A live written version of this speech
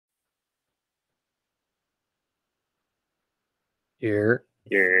Year,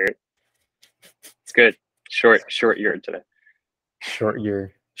 You're it's good. Short year today. short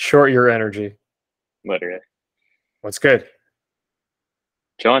year energy. Literally. What's good?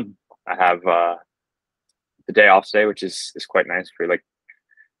 Chilling. I have the day off today, which is quite nice. For like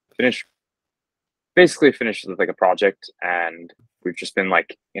finished basically finished with like a project, and we've just been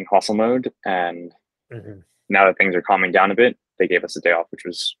like in hustle mode, and Mm-hmm. now that things are calming down a bit, they gave us a day off, which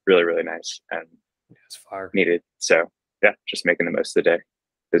was really, really nice and It's fire. needed. So yeah, just making the most of the day,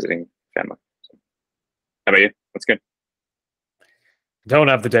 visiting family. So, how about you? What's good? Don't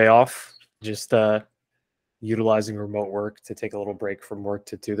have the day off. Just utilizing remote work to take a little break from work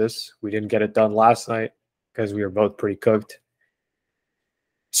to do this. We didn't get it done last night because we were both pretty cooked.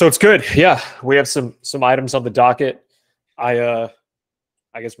 So it's good. Yeah, we have some items on the docket. I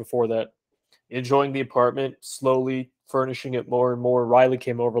guess before that, enjoying the apartment, slowly furnishing it more and more. Riley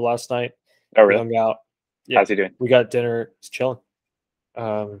came over last night. Oh, We really? hung out. Yeah, How's he doing? we got dinner. It's chilling. We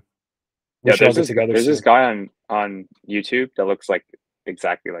Yeah, should all get together there's this soon. guy on YouTube that looks like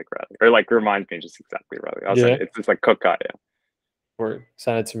exactly like Riley, or like reminds me just exactly of Riley. Yeah, It's just like cook guy. Yeah, or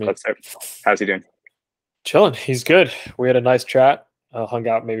send it to me. that's it. How's he doing? Chilling. He's good. We had a nice chat. Hung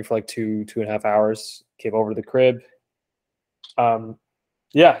out maybe for like 2.5 hours. Came over to the crib.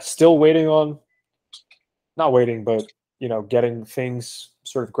 Yeah, still waiting on, not waiting, but getting things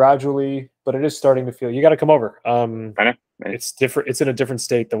sort of gradually. But it is starting to feel. You got to come over. I know. Maybe. It's different. It's in a different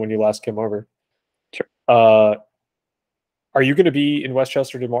state than when you last came over. Sure. Are you going to be in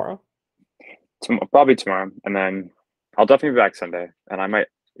Westchester tomorrow? Probably tomorrow, and then I'll definitely be back Sunday, and I might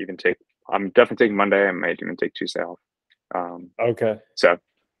even take. I'm definitely taking Monday. I might even take Tuesday off. Okay. So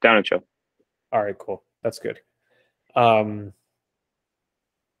down and chill. All right. Cool. That's good.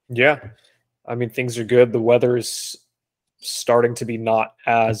 Yeah. I mean, things are good. The weather is starting to be not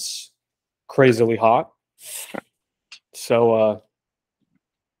as crazily hot. So,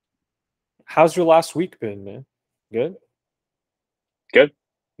 how's your last week been, man? Good? Good.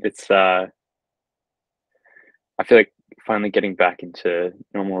 It's I feel like finally getting back into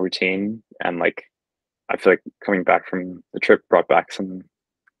normal routine, and like I feel like coming back from the trip brought back some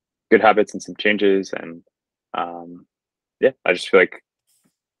good habits and some changes, and yeah, I just feel like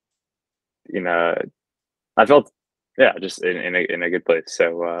know I felt yeah just in a good place.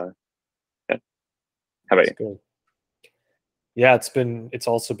 So yeah, how about That's you? good. Yeah, it's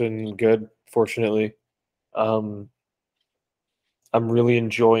also been good, fortunately. Um, I'm really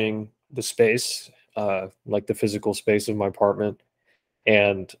enjoying the space, like the physical space of my apartment,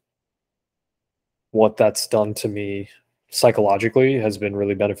 and what that's done to me psychologically has been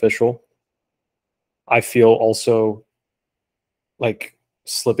really beneficial. I feel also like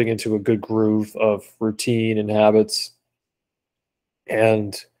slipping into a good groove of routine and habits,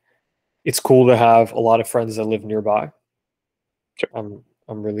 and it's cool to have a lot of friends that live nearby. Sure.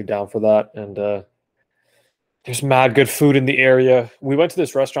 I'm really down for that, and there's mad good food in the area. We went to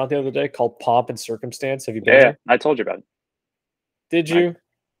this restaurant the other day called Pomp and Circumstance. Have you been Yeah, there? I told you about it. Did I you?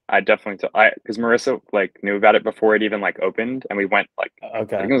 I definitely I because Marissa like knew about it before it even like opened, and we went like I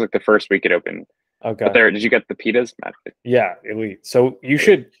think Okay. it was like the first week it opened. But Okay. there, did you get the pitas? Matt? Yeah, elite. So you Elite.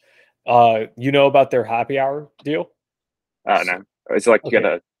 should you know about their happy hour deal? Oh no, it's like you get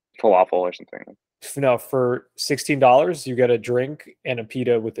Okay. a falafel or something. No, for $16 you get a drink and a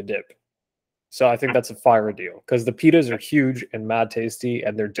pita with a dip. So I think that's a fire deal because the pitas are huge and mad tasty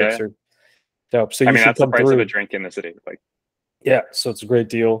and their Yeah, dips are dope. So I you mean should that's the come price of a through. drink in the city, like Yeah, so it's a great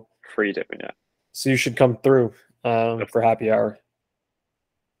deal. free dipping. Yeah, So you should come through that's for happy hour.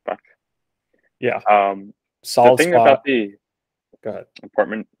 fuck. Yeah, The solid thing about spot. the Go ahead.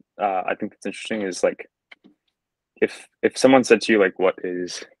 apartment, I think that's interesting is like if someone said to you like, what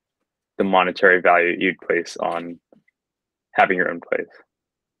is the monetary value you'd place on having your own place,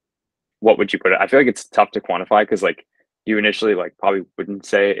 what would you put it? I feel like it's tough to quantify because like you initially like probably wouldn't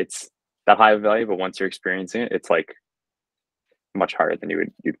say it's that high of value, but once you're experiencing it, it's like much higher than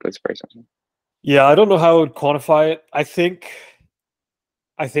you'd place a price on. Yeah, I don't know how I would quantify it. I think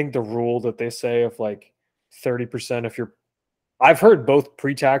the rule that they say of like 30% if you're I've heard both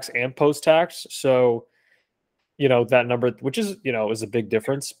pre-tax and post-tax. So, that number, which is a big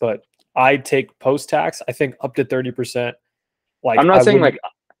difference, but I take post-tax, I think up to 30%. I'm Like not I saying wouldn't. like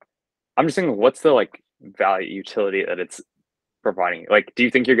I'm just saying what's the like value utility that it's providing? Like, do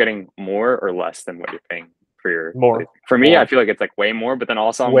you think you're getting more or less than what you're paying for your place? More, For me, I more, feel like it's like way more, but then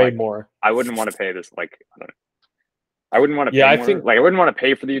also I'm way like, more. I wouldn't want to pay this like I don't know. I wouldn't want to Yeah, pay I more. think Like I wouldn't want to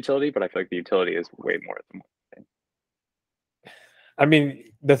pay for the utility, but I feel like the utility is way more than what I'm paying. I mean,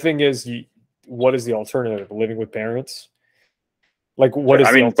 the thing is, what is the alternative? Living with parents? Like, what Sure. I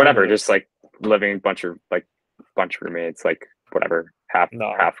is the mean, whatever. alternative? Just like living bunch of roommates. Like whatever,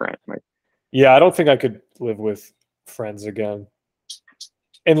 No. half rent. Like, Yeah, I don't think I could live with friends again.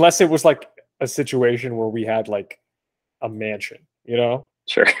 Unless it was like a situation where we had like a mansion, you know?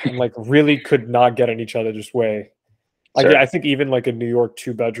 sure, And like really could not get in each other's way. Like sure, I think even like a New York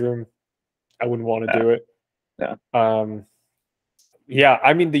 2-bedroom, I wouldn't want to yeah, do it. yeah. Yeah,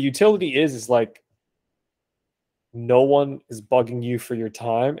 I mean the utility is like no one is bugging you for your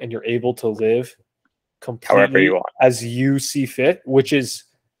time and you're able to live However you completely want, as you see fit, which is,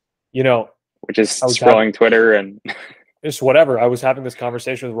 you know, which is I was having scrolling Twitter and just whatever. I was having this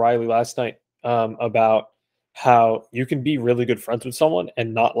conversation with Riley last night about how you can be really good friends with someone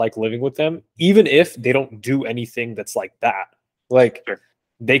and not like living with them, even if they don't do anything that's like that. Like sure.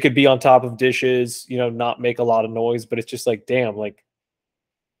 they could be on top of dishes, you know, not make a lot of noise, but it's just like, damn, like,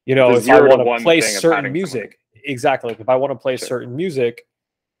 you know, The if I 0 to want to 1 play thing of certain having someone. music, exactly. Like if I want to play Sure. certain music,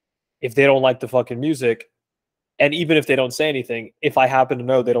 if they don't like the fucking music, and even if they don't say anything, if I happen to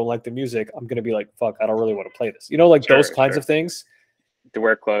know they don't like the music, I'm gonna be like, fuck, I don't really want to play this. You know, like those Sure, kinds sure. of things. To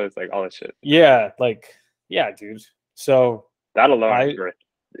wear clothes, like all this shit. Yeah, like, yeah, dude. So That alone is I, great.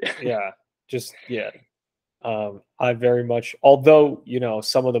 yeah, just yeah. I very much, although you know,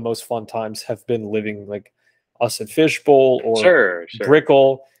 some of the most fun times have been living like us at Fishbowl or Sure, sure.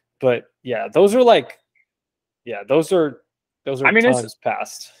 Brickle, but yeah, those are like, yeah, those are I mean, times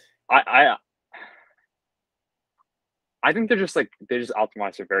past. I think they're just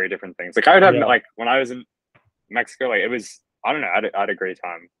optimized for very different things. Like I would have Yeah, like when I was in Mexico, like it was I don't know, I had a great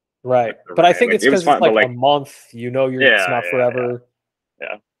time. right. The But I roommate. think Like it's it was because it's fun, but like a like month. You know, it's yeah, not forever. yeah.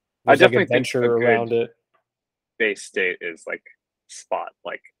 I There's like definitely think adventure a good around it. base state is like spot,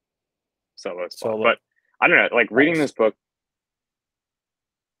 like solo spot. Solo, But I don't know, like reading nice. this book,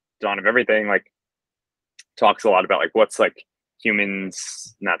 Dawn of Everything, like talks a lot about like what's like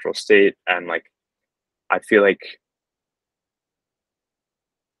humans' natural state, and like I feel like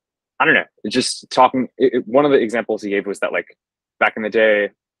I don't know. It's just talking. One of the examples he gave was that like back in the day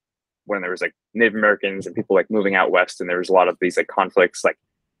when there was like Native Americans and people like moving out west, and there was a lot of these like conflicts. Like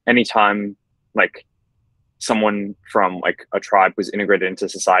anytime like someone from like a tribe was integrated into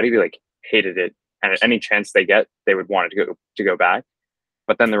society, they like hated it, and at any chance they get, they would want it to go back.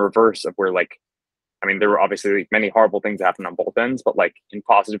 But then the reverse of where like I mean, there were obviously like, many horrible things that happened on both ends, but like in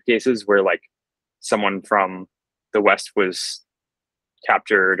positive cases where like someone from the west was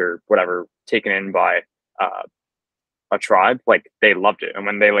captured or whatever, taken in by uh, a tribe, like they loved it. And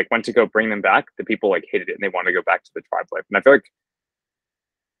when they like went to go bring them back, the people like hated it and they wanted to go back to the tribe life. And I feel like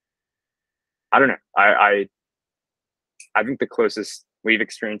I don't know. I think the closest we've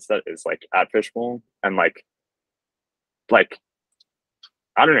experienced that is like at Fishbowl, and like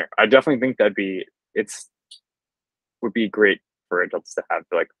I don't know. I definitely think it's would be great for adults to have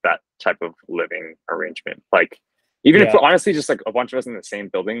like that type of living arrangement. Like even if Yeah, honestly just like a bunch of us in the same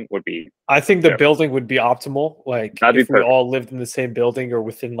building would be I think the dope. building would be optimal. Like That'd be if we perfect. all lived in the same building or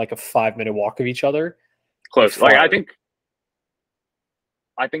within like a 5-minute walk of each other. Close. Like Fire.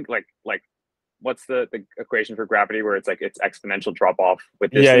 I think like what's the equation for gravity where it's like it's exponential drop off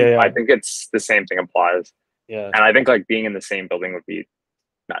with Yeah, distance? yeah, I yeah. think it's the same thing applies. Yeah. And I think like being in the same building would be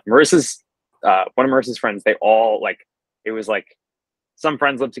Marissa's one of Marissa's friends, they all like it was like some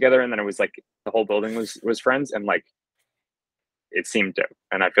friends lived together and then it was like the whole building was friends, and like it seemed dope.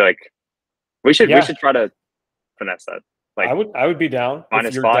 And I feel like we should try to finesse that. Like I would be down find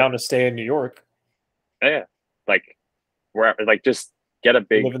if a you're spot. down to stay in New York. Yeah. Like wherever, like just get a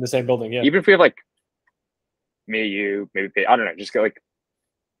big Live in the same building, yeah. even if we have like me, you, maybe I don't know, just get like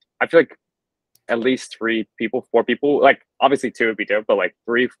I feel like at least 3 people, 4 people. Like obviously 2 would be dope, but like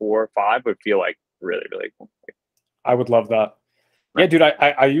 3, 4, 5 would feel like really, really cool. I would love that. Right. Yeah, dude,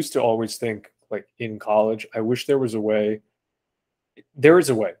 I used to always think like in college, I wish there was a way. There is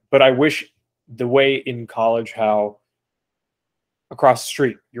a way, but I wish the way in college how across the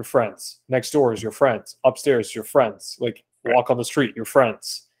street, your friends, next door is your friends, upstairs, your friends, like walk on the street, your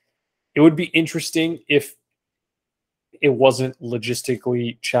friends. It would be interesting if it wasn't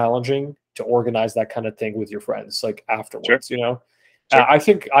logistically challenging to organize that kind of thing with your friends, like afterwards, Sure. you know? Sure. I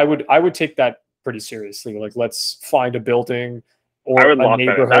think I would take that pretty seriously. Like, let's find a building or I would a love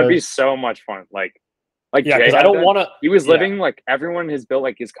neighborhood. that. That'd be so much fun. Like yeah, Jay because I had don't that. want to. He was living like everyone has built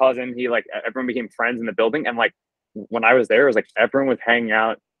like his cousin. He like everyone became friends in the building, and like when I was there, it was like everyone was hanging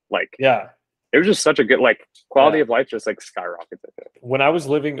out. Like Yeah, it was just such a good like quality of life, just like skyrockets. when I was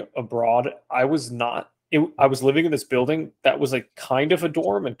living abroad, I was not. I was living in this building that was like kind of a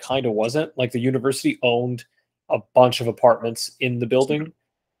dorm and kind of wasn't. Like the university owned a bunch of apartments in the building,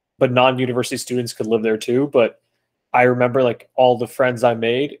 but non-university students could live there too. But I remember like all the friends I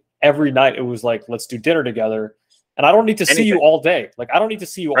made every night. It was like let's do dinner together, And I don't need to see you Anything. all day. Like I don't need to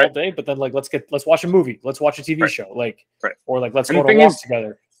see you all Right. day, but then like let's watch a movie, let's watch a TV Right. show, like Right. or like let's And go the on a thing walk is,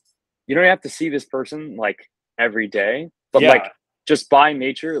 together. you don't have to see this person like every day, but Yeah. like just by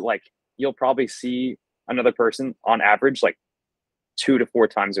nature, like you'll probably see another person on average like 2 to 4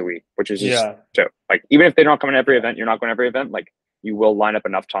 times a week, which is just Yeah. dope. Like even if they don't come in every event, you're not going to every event. Like you will line up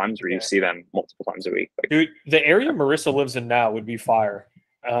enough times where you Yeah. see them multiple times a week. Like, Dude, the area Marissa lives in now would be fire.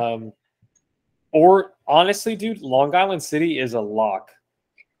 Or honestly, dude, Long Island City is a lock.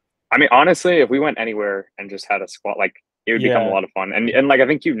 I mean, honestly, if we went anywhere and just had a squat, like it would become a Yeah. lot of fun. And like I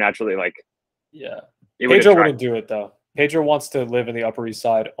think you naturally like Yeah. it would Pedro attract. wouldn't do it though. Pedro wants to live in the Upper East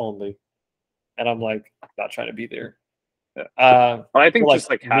Side only. And I'm like, not trying to be there. But I think like, just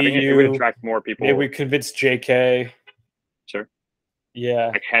like me, having it would you, attract more people. maybe we convince JK. Sure. Yeah.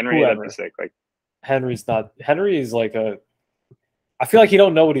 Like Henry, whoever. that'd be sick. Like Henry is like I feel like he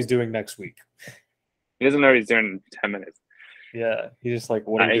don't know what he's doing next week. he doesn't know what he's doing in 10 minutes. Yeah. He's just like,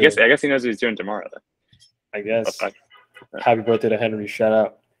 what are I you guess doing? I guess he knows what he's doing tomorrow though. I guess. Okay. Happy birthday to Henry. Shout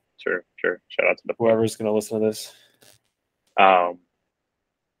out. Sure. Shout out to the Whoever's gonna listen to this. But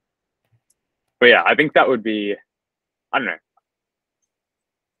yeah, I think that would be, I don't know.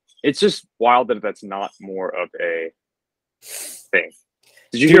 It's just wild that that's not more of a thing.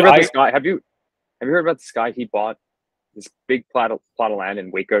 Did you hear about this guy? Have you heard about this guy? He bought this big plot of land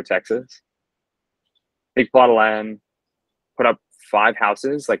in Waco, Texas. Big plot of land, put up 5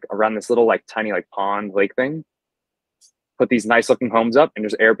 houses like around this little like tiny like pond lake thing. Put these nice looking homes up and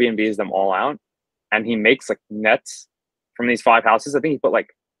just Airbnbs them all out. And he makes like nets from these 5 houses. I think he put like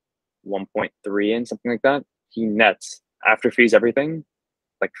 1.3 in, something like that. He nets after fees, everything,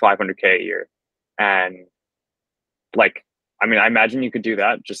 like $500K a year. And like, I mean, I imagine you could do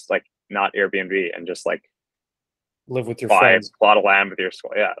that, just like not Airbnb and just like live with your buy friends. a plot of land with your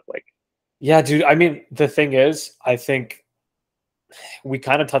squad. Yeah, like yeah, dude. I mean, the thing is, I think we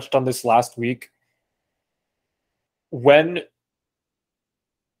kind of touched on this last week. When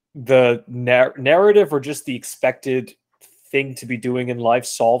the narrative or just the expected thing to be doing in life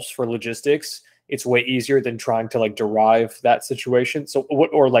solves for logistics, it's way easier than trying to like derive that situation. So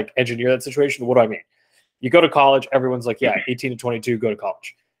what, or like engineer that situation. What do I mean? You go to college, everyone's like, yeah, 18 to 22, go to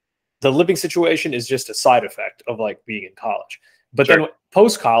college. The living situation is just a side effect of like being in college. But Sure. then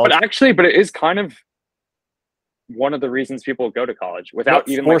post-college, but it is kind of one of the reasons people go to college without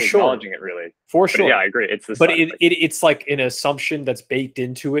even like acknowledging it really. For But sure. yeah, I agree. It's the but it's like an assumption that's baked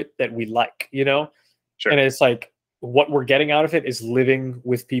into it that we like, you know? Sure. And it's like what we're getting out of it is living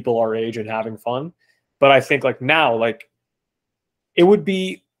with people our age and having fun. But I think like now, like it would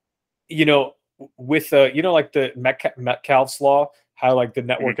be, you know, with you know, like the Metcalfe's law, how like the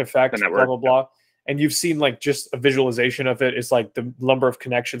network effect, blah blah blah. And you've seen like just a visualization of it. It's like the number of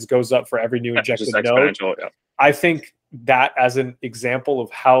connections goes up for every new injected node. Yeah. I think that as an example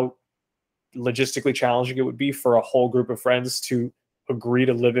of how logistically challenging it would be for a whole group of friends to agree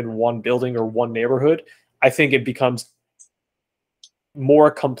to live in one building or one neighborhood, I think it becomes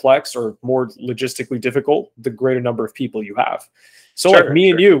more complex or more logistically difficult the greater number of people you have. So like me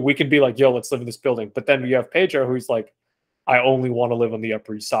and you, we can be like, yo, let's live in this building. But then you have Pedro who's like, I only want to live on the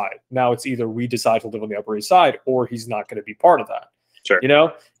Upper East Side. Now it's either we decide to live on the Upper East Side or he's not going to be part of that. Sure. You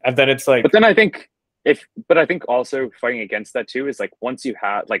know? And then it's like, but then I think also fighting against that too is like once you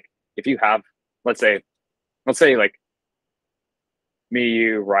have like if you have let's say like me,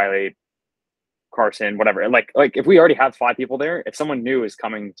 you, Riley, Carson, whatever, like if we already have 5 people there, if someone new is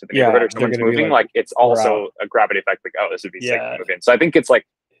coming to the neighborhood or someone's moving, like it's also a gravity effect, like, oh, this would be sick to move in. So I think it's like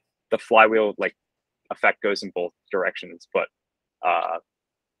the flywheel like effect goes in both directions. But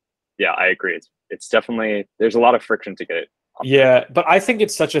yeah, I agree. It's definitely, there's a lot of friction to get it. Yeah, but I think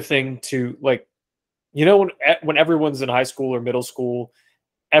it's such a thing to like, you know, when everyone's in high school or middle school,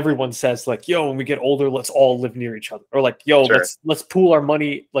 everyone says like, yo, when we get older, let's all live near each other. Or like, yo, let's pool our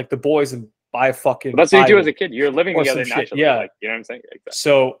money like the boys and buy a fucking. But that's what you do as a kid. You're living together naturally. Yeah. Like, you know what I'm saying? Exactly.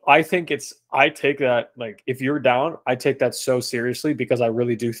 So I think I take that, like, if you're down, I take that so seriously because I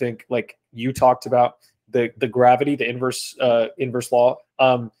really do think, like you talked about the gravity, the inverse law,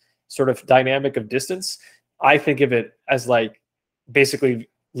 sort of dynamic of distance. I think of it as like basically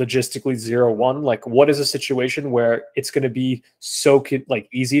logistically 0-1. Like, what is a situation where it's going to be so like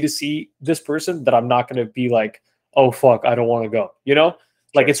easy to see this person that I'm not going to be like, oh fuck, I don't want to go, you know?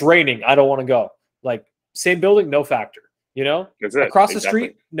 Like, it's raining, I don't want to go. Like, same building, no factor, you know? Across the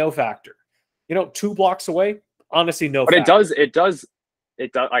street, no factor. You know, 2 blocks away, honestly, no factor. But it does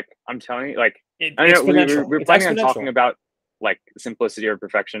like, I'm telling you, like, I know we're planning on talking about like simplicity or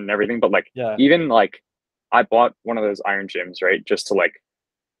perfection and everything, but like even like I bought one of those iron gyms, right? Just to like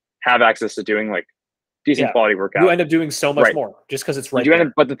have access to doing like decent quality workout. You end up doing so much more just because it's right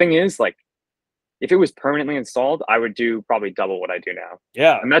there. But the thing is, like, if it was permanently installed, I would do probably double what I do now.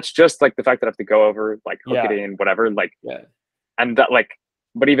 Yeah. And that's just like the fact that I have to go over, like, hook it in, whatever. Like, and that, like,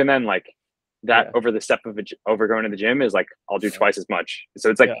 but even then, like, that over the step of over going to the gym is like, I'll do twice as much. So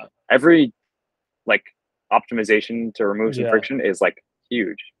it's like every, like, optimization to remove some friction is like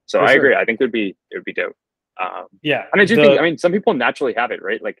huge. So I agree. I think it would be dope. And I do think, I mean, some people naturally have it,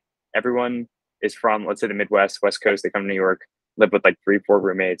 right? Like, everyone is from, let's say, the Midwest, West Coast, they come to New York, live with like 3-4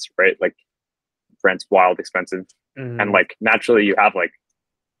 roommates, right? Like, rent's wild expensive. And like, naturally you have like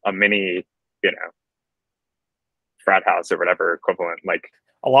a mini, you know, frat house or whatever equivalent. Like,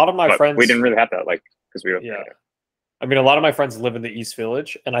 a lot of my friends, we didn't really have that, like, because we I mean, a lot of my friends live in the East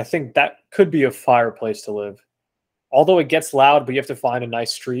Village, and I think that could be a fire place to live. Although it gets loud, but you have to find a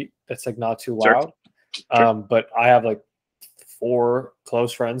nice street that's like not too loud. But I have like 4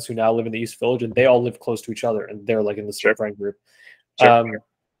 close friends who now live in the East Village, and they all live close to each other, and they're like in the same friend group.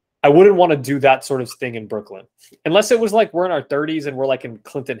 I wouldn't want to do that sort of thing in Brooklyn, unless it was like we're in our 30s and we're like in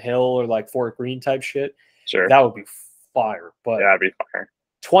Clinton Hill or like Fort Greene type shit. That would be fire. But yeah, it'd be fire.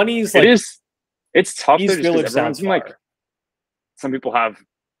 20s, like, it's tough. East Village sounds fire. Like, some people have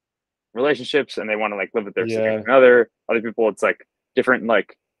relationships and they want to like live with their significant other. Other people, it's like different,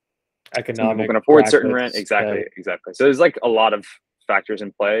 like, economic. People can afford certain rent. Exactly. So there's like a lot of factors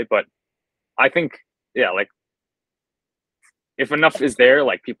in play, but I think, like, if enough is there,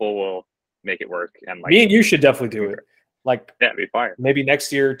 like, people will make it work. And like, me and you should definitely do it. Like, it'd be fire. Maybe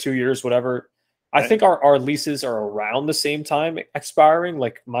next year, 2 years, whatever. I think our leases are around the same time expiring.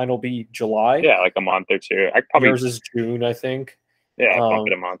 Like, mine will be July. Yeah, like a month or two. Yours is June, I think. Yeah, bump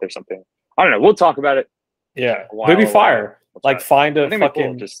it a month or something. I don't know. We'll talk about it. Yeah, maybe fire. Like, find a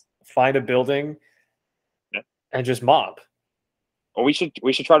fucking find a building and just mob. Well, we should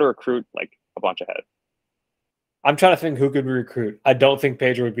try to recruit like a bunch ahead. I'm trying to think who could we recruit. I don't think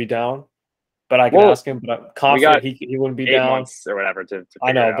Pedro would be down, but I can ask him. But I'm confident he wouldn't be 8 down. Months or whatever to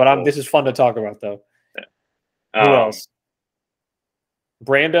I know, but this is fun to talk about though. Who else?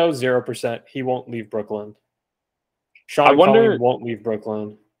 Brando, 0%. He won't leave Brooklyn. Sean Colleen won't leave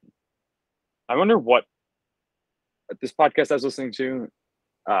Brooklyn. I wonder what this podcast I was listening to,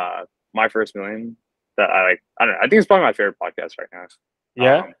 My First Million, that I like. I don't know. I think it's probably my favorite podcast right now.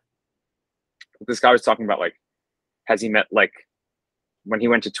 Yeah. This guy was talking about, like, has he met, like, when he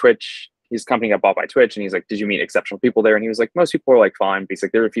went to Twitch, his company got bought by Twitch, and he's like, did you meet exceptional people there? And he was like, most people are like fine, but he's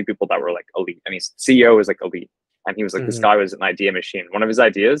like, there were a few people that were like elite, and his CEO is like elite. And he was like, this guy was an idea machine. One of his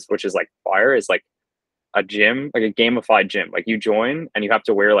ideas, which is like fire, is like a gym, like a gamified gym. Like, you join and you have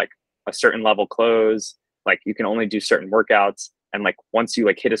to wear like a certain level clothes. Like, you can only do certain workouts. And like, once you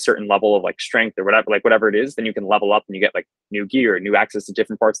like hit a certain level of like strength or whatever it is, then you can level up and you get like new gear, new access to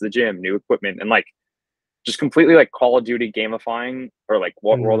different parts of the gym, new equipment, and like just completely like Call of Duty gamifying, or like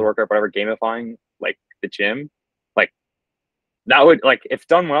World of Warcraft, whatever, gamifying like the gym. Like, that would, like, if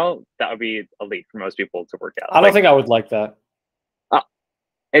done well, that would be elite for most people to work out. I don't think I would like that.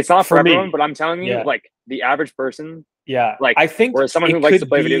 It's not for everyone, but I'm telling you, like, the average person, like, I think, or someone who likes to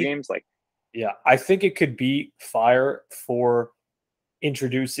play video games, like, I think it could be fire for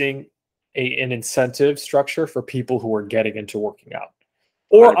introducing an incentive structure for people who are getting into working out.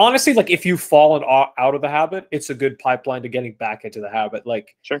 Or honestly, like, if you've fallen out of the habit, it's a good pipeline to getting back into the habit.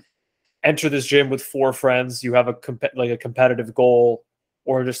 Like, enter this gym with 4 friends. You have a competitive goal,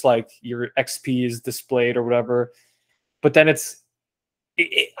 or just like your XP is displayed or whatever. But then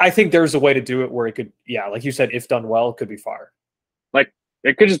I think there's a way to do it where it could, like you said, if done well, it could be fire. Like,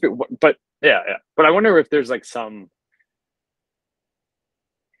 it could just be, but But I wonder if there's like some,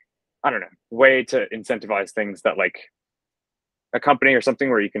 I don't know, way to incentivize things that like a company or something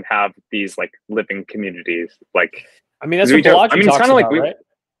where you can have these like living communities. Like, I mean, that's what Balaji talks about, like right?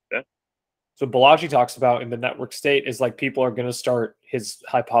 Yeah. So Balaji talks about in the network state is like people are going to start, his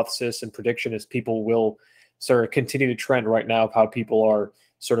hypothesis and prediction is people will sort of continue to trend right now of how people are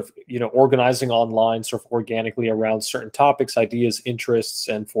sort of, organizing online sort of organically around certain topics, ideas, interests,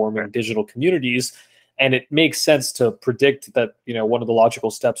 and forming digital communities. And it makes sense to predict that, one of the logical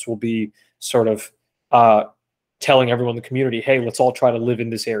steps will be sort of telling everyone in the community, hey, let's all try to live in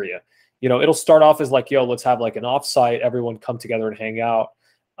this area. It'll start off as like, let's have like an offsite, everyone come together and hang out.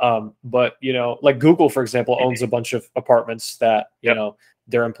 But, like Google, for example, owns a bunch of apartments that,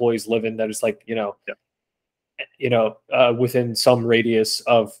 their employees live in, that is like, within some radius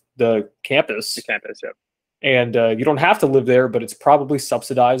of the campus. And you don't have to live there, but it's probably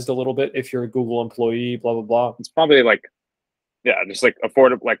subsidized a little bit if you're a Google employee, blah, blah, blah. It's probably like, just like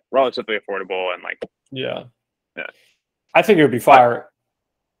affordable, like relatively affordable, and like, I think it would be fire.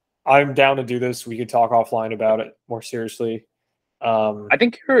 I'm down to do this. We could talk offline about it more seriously. I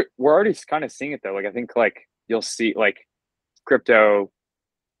think we're already kind of seeing it though. Like I think like you'll see like crypto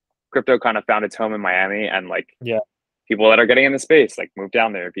kind of found its home in Miami, and like yeah, people that are getting in the space like move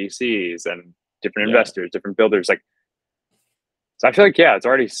down there, VCs and different yeah, investors, different builders. Like, so I feel like yeah, it's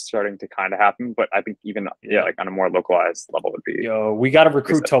already starting to kind of happen. But I think even yeah. like on a more localized level would be Yo, we got to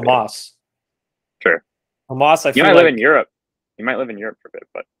recruit Tomas. sure. Tomas, I You feel might live in like, Europe. You might live in Europe for a bit,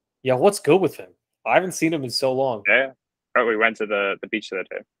 but yeah, what's good with him? I haven't seen him in so long. yeah. Oh, we went to the beach the other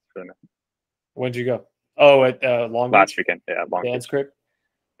day. Really nice. When'd you go? Oh, at Long Last Beach? weekend. Yeah, Long Dan's Beach. crib?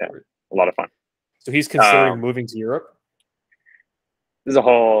 Yeah, a lot of fun. So he's considering moving to Europe? This is a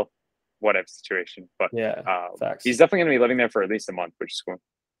whole what if situation, but Yeah, facts. he's definitely going to be living there for at least a month, which is cool.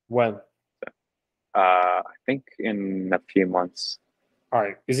 When? I think in a few months. All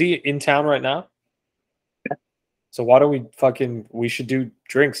right. Is he in town right now? Yeah. So why don't we should do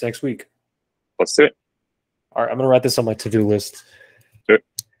drinks next week. Let's do it. All right, I'm going to write this on my to-do list. Do it.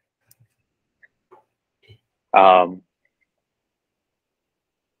 But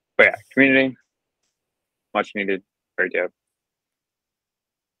yeah, community, much needed, very dope.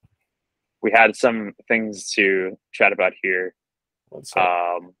 We had some things to chat about here.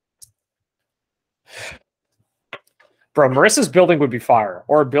 Bro, Marissa's building would be fire,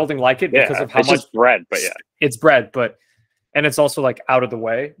 or a building like it because of how much just bread, but yeah, it's bread, but and it's also like out of the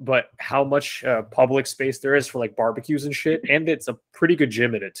way, but how much public space there is for like barbecues and shit, and it's a pretty good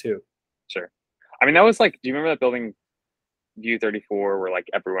gym in it too. Sure. I mean, that was like, do you remember that building, View 34, where like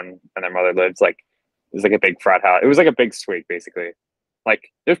everyone and their mother lives? Like, it was like a big frat house. It was like a big suite, basically. Like,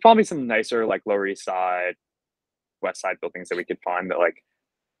 there's probably some nicer like Lower East Side, West Side buildings that we could find that like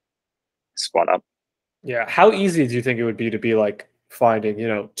spot up. Yeah. How easy do you think it would be to be like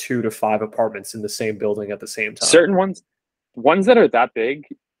finding, 2 to 5 apartments in the same building at the same time? Certain ones that are that big,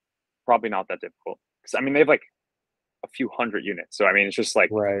 probably not that difficult. Because I mean, they have like a few hundred units. So I mean, it's just like,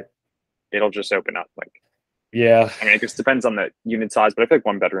 right. It'll just open up. Like, yeah. I mean, it just depends on the unit size, but I feel like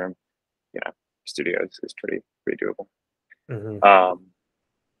 1 bedroom, studio is pretty doable. Mm-hmm.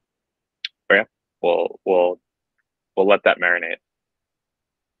 But yeah, we'll let that marinate.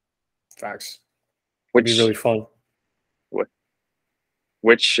 Facts. Which would be really fun.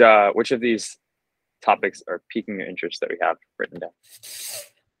 Which of these topics are piquing your interest that we have written down?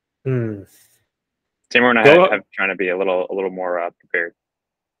 Timur and I have trying to be a little more prepared.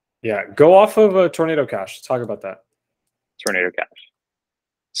 Yeah, go off of Tornado Cash. Let's talk about that. Tornado Cash.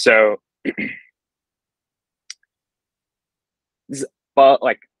 So, but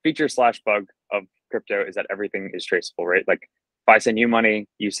like feature/bug of crypto is that everything is traceable, right? Like if I send you money,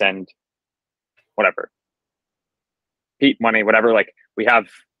 you send whatever, Pete money, whatever. Like we have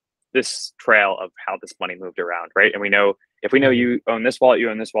this trail of how this money moved around, right? And we know if we know you own this wallet, you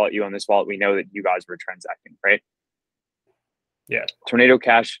own this wallet, you own this wallet, we know that you guys were transacting, right? Yeah. Tornado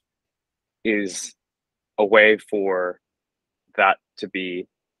Cash is a way for that to be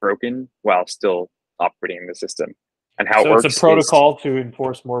broken while still operating the system. And how it works, it's a protocol to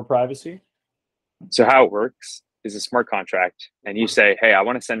enforce more privacy. So how it works is a smart contract, and you say, hey, I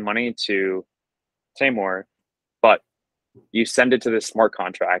want to send money to Timur, but you send it to this smart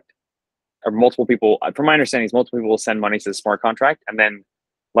contract, or multiple people, from my understanding, multiple people will send money to the smart contract, and then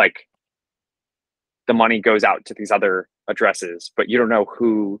like the money goes out to these other addresses, but you don't know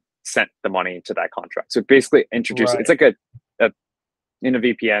who sent the money to that contract. So basically introduce, it's like a in a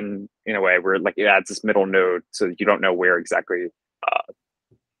VPN in a way where like it adds this middle node, so you don't know where exactly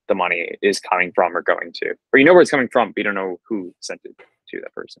the money is coming from or going to, or you know where it's coming from, but you don't know who sent it to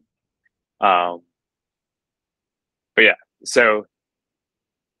that person. But yeah, so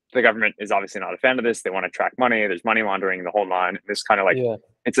the government is obviously not a fan of this. They want to track money. There's money laundering, the whole line. This kind of like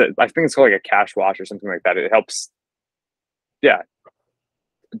I think it's called like a cash wash or something like that. It helps,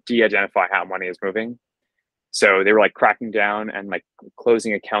 de-identify how money is moving. So they were like cracking down and like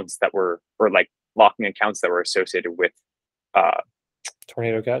closing accounts that were, or like locking accounts that were associated with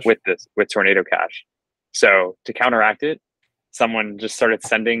Tornado Cash. With Tornado Cash. So to counteract it, someone just started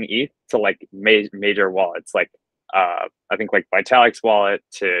sending ETH to like major wallets, like I think like Vitalik's wallet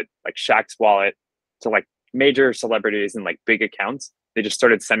to like Shaq's wallet to like major celebrities and like big accounts. They just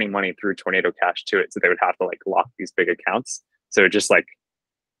started sending money through Tornado Cash to it, so they would have to like lock these big accounts. So it just like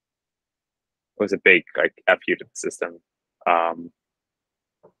was a big like FU to the system. But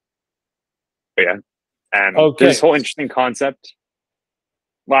yeah, and there's this whole interesting concept.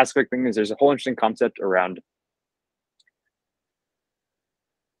 Last quick thing is there's a whole interesting concept around,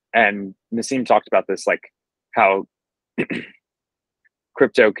 and Nassim talked about this, like how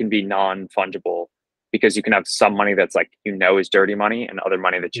crypto can be non-fungible because you can have some money that's like, is dirty money, and other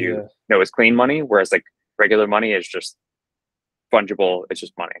money that you know is clean money, whereas like regular money is just fungible, it's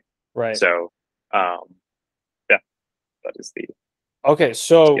just money. Right. So yeah, that is the okay.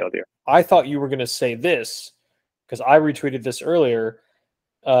 So I thought you were going to say this because I retweeted this earlier.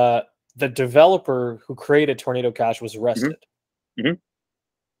 The developer who created Tornado Cash was arrested.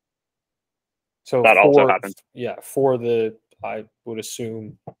 So that also happened. Yeah, for the, I would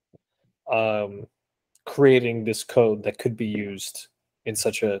assume, creating this code that could be used in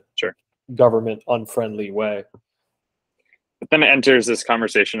such a government unfriendly way. But then it enters this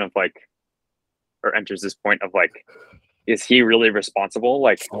conversation of like, or enters this point of like, is he really responsible?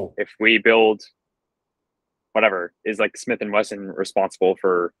 Like, if we build whatever, is like Smith and Wesson responsible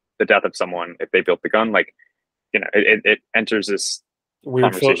for the death of someone if they built the gun? Like, it enters this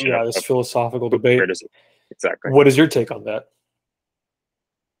weird this philosophical debate. Exactly. What is your take on that?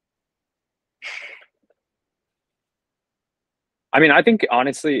 I mean, I think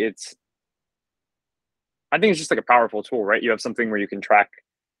honestly, it's just like a powerful tool, right? You have something where you can track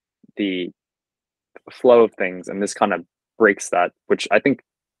the flow of things, and this kind of breaks that, which I think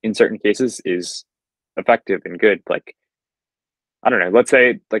in certain cases is effective and good. Like, I don't know, let's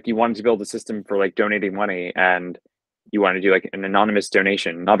say like you wanted to build a system for like donating money, and you want to do like an anonymous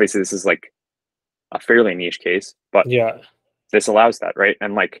donation. Obviously, this is like a fairly niche case, but this allows that, right?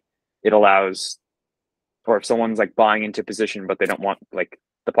 And like it allows, or if someone's like buying into position but they don't want like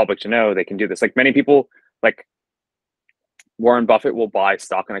the public to know, they can do this. Like many people, like Warren Buffett will buy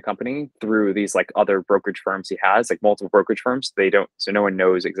stock in a company through these like other brokerage firms he has, like multiple brokerage firms. So no one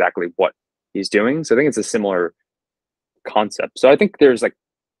knows exactly what he's doing. So I think it's a similar concept. So I think there's like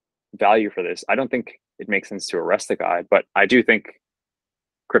value for this. I don't think it makes sense to arrest the guy, but I do think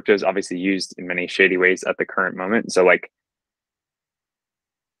crypto is obviously used in many shady ways at the current moment. So like,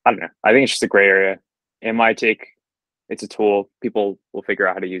 I don't know. I think it's just a gray area. In my take, it's a tool. People will figure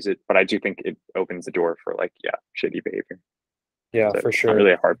out how to use it, but I do think it opens the door for like, shady behavior. Yeah, so for sure. Not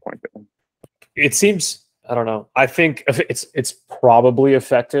really a hard point. But it seems, I don't know. I think it's probably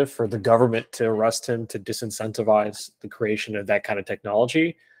effective for the government to arrest him to disincentivize the creation of that kind of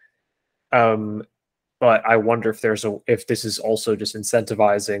technology. But I wonder if this is also just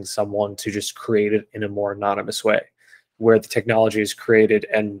incentivizing someone to just create it in a more anonymous way, where the technology is created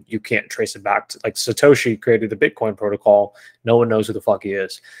and you can't trace it back to, like Satoshi created the Bitcoin protocol. No one knows who the fuck he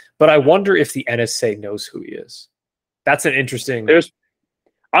is. But I wonder if the NSA knows who he is. That's an interesting.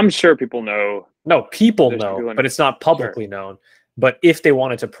 I'm sure people know. No, people know, but it's not publicly known. But if they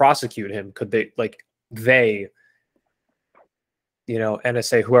wanted to prosecute him, could they,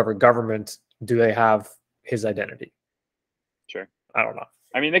 NSA, whoever government, do they have his identity? Sure. I don't know.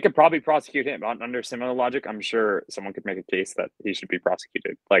 I mean, they could probably prosecute him under similar logic. I'm sure someone could make a case that he should be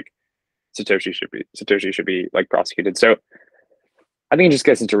prosecuted. Like Satoshi should be like prosecuted. So I think it just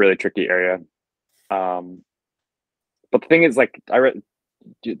gets into a really tricky area. But the thing is, like, I read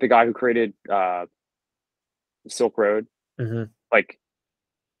the guy who created Silk Road, like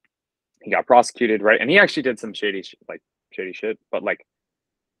he got prosecuted, right? And he actually did some shady shit. But like,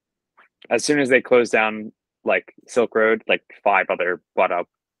 as soon as they closed down like Silk Road, like 5 other butt up,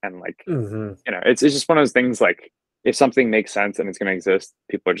 and like it's just one of those things. Like, if something makes sense and it's going to exist,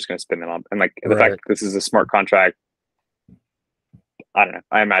 people are just going to spin them up. And like the fact that this is a smart contract, I don't know.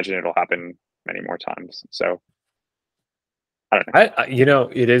 I imagine it'll happen many more times. So I don't know.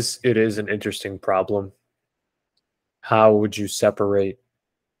 It is an interesting problem. How would you separate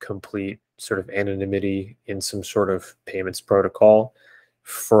complete sort of anonymity in some sort of payments protocol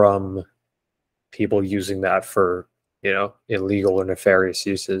from people using that for, illegal or nefarious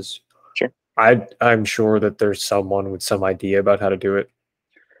uses? Sure. I'm sure that there's someone with some idea about how to do it.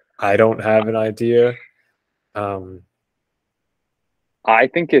 I don't have an idea. I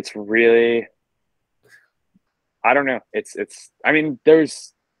think it's really, I don't know. It's, I mean,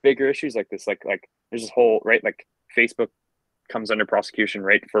 there's bigger issues like this, like there's this whole, right? Like Facebook comes under prosecution,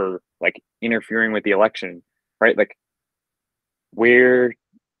 right? For like interfering with the election, right? Like where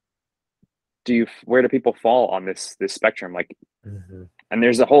do people fall on this spectrum? Like, and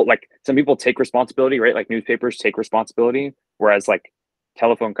there's a whole, like, some people take responsibility, right? Like newspapers take responsibility, whereas like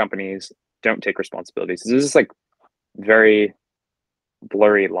telephone companies don't take responsibility. So there's this like very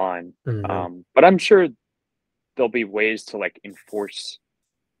blurry line. But I'm sure there'll be ways to like enforce,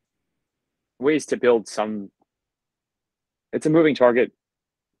 ways to build some. It's a moving target,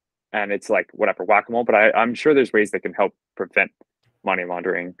 and it's like whatever, whack-a-mole. But I'm sure there's ways that can help prevent money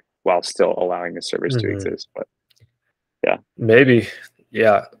laundering while still allowing the service to exist. But yeah, maybe.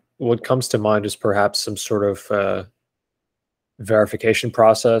 Yeah, what comes to mind is perhaps some sort of verification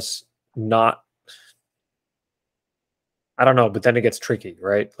process, not I don't know, but then it gets tricky,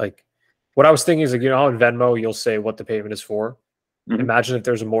 right? Like what I was thinking is like, you know how in Venmo you'll say what the payment is for? Mhm. Imagine if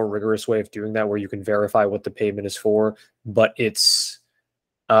there's a more rigorous way of doing that where you can verify what the payment is for, but it's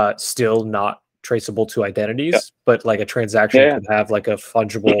still not traceable to Yeah. identities, but like a transaction Yeah. could have like a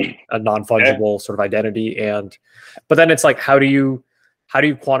fungible, a Yeah. non-fungible sort of identity. And but then it's like how do you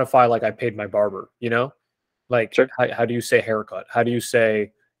quantify like I paid my barber, you know? Like Sure. how do you say haircut? How do you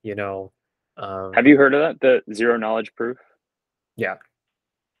say, you know, Have you heard of that? The zero knowledge proof? yeah.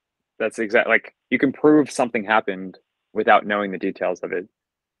 That's exact like you can prove something happened without knowing the details of it.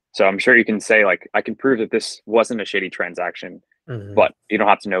 So I'm sure you can say like I can prove that this wasn't a shady transaction, Mhm. but you don't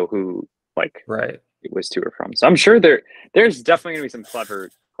have to know who like Right. it was to or from. So I'm sure there's definitely gonna be some clever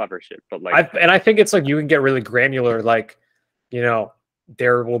shit, but like And I think it's like you can get really granular, like, you know,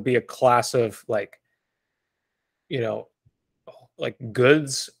 there will be a class of like, you know, like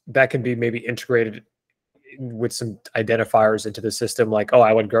goods that can be maybe integrated with some identifiers into the system, like, oh,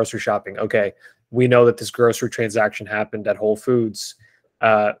 I went grocery shopping. Okay, we know that this grocery transaction happened at Whole Foods.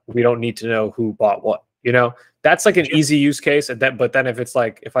 We don't need to know who bought what. You know, that's like an sure, easy use case. And then, but then if it's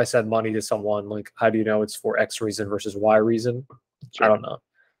like, if I send money to someone, like, how do you know it's for X reason versus Y reason? I sure. don't know.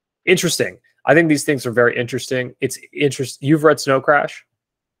 Interesting. I think these things are very interesting. It's interesting. You've read Snow Crash?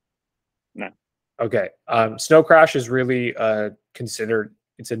 No. Okay. Snow Crash is really considered,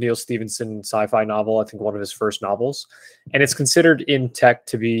 it's a Neil Stephenson sci-fi novel, I think one of his first novels. And it's considered in tech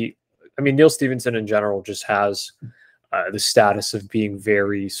to be, I mean, Neil Stephenson in general just has the status of being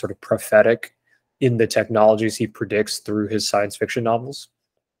very sort of prophetic in the technologies he predicts through his science fiction novels.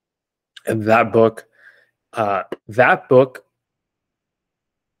 And that book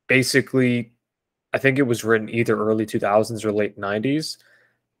basically, I think it was written either early 2000s or late 90s.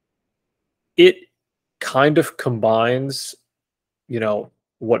 It kind of combines, you know,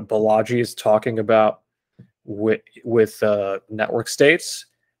 what Balaji is talking about with network states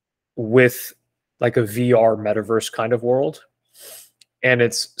with like a VR metaverse kind of world. And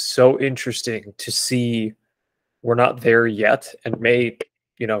it's so interesting to see. We're not there yet, and may,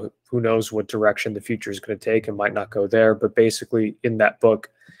 you know, who knows what direction the future is going to take and might not go there. But basically, in that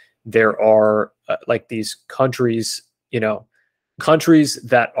book, there are like these countries, you know, countries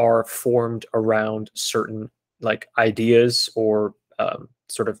that are formed around certain like ideas or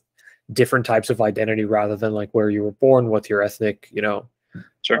sort of different types of identity rather than like where you were born, what your ethnic, you know,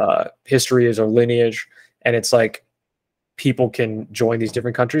 Sure. history is or lineage. And it's like people can join these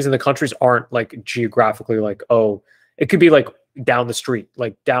different countries, and the countries aren't like geographically like, oh, it could be like down the street,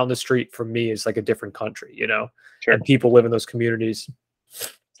 like down the street from me is like a different country, you know, Sure. and people live in those communities. Is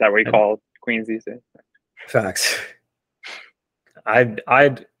that what you And call queens these days? facts.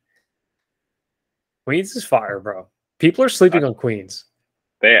 I'd Queens is fire, bro. People are Uh, sleeping on Queens.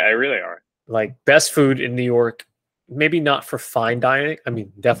 I really are. Like best food in New York, maybe not for fine dining. I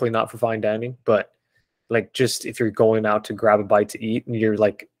mean, definitely not for fine dining, but like just if you're going out to grab a bite to eat and you're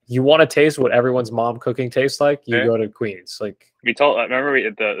like you want to taste what everyone's mom cooking tastes like, you Yeah. go to Queens. Like We told remember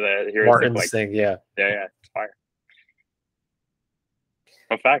the heuristic Martin's like thing, yeah. yeah, it's fire.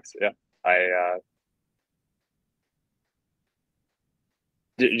 No facts, yeah. I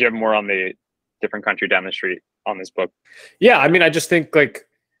did you have more on the different country down the street on this book? Yeah, I mean, I just think like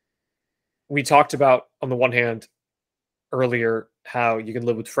we talked about on the one hand earlier how you can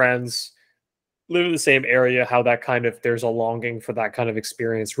live with friends, live in the same area, how that kind of there's a longing for that kind of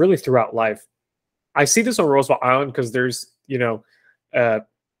experience really throughout life. I see this on Roosevelt Island because there's, you know, uh,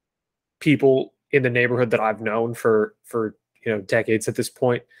 people in the neighborhood that I've known for you know decades at this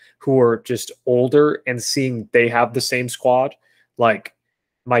point who are just older and seeing they have the same squad. Like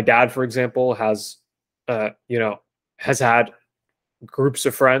my dad, for example, has you know has had groups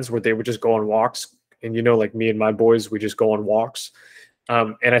of friends where they would just go on walks, and you know, like me and my boys, we just go on walks.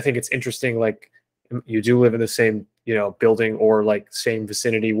 And I think it's interesting, like you do live in the same, you know, building or like same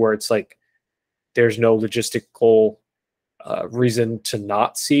vicinity where it's like there's no logistical reason to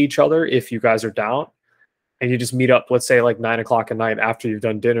not see each other if you guys are down and you just meet up, let's say like 9 o'clock at night after you've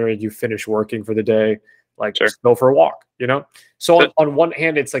done dinner and you finish working for the day, like Sure. just go for a walk, you know? So So, on one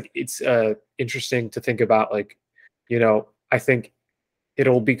hand, it's like, it's interesting to think about, like, you know, I think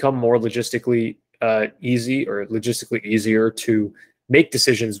it'll become more logistically easy or logistically easier to make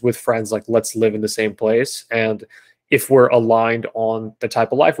decisions with friends, like let's live in the same place. And if we're aligned on the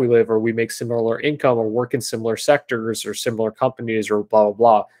type of life we live, or we make similar income or work in similar sectors or similar companies or blah, blah,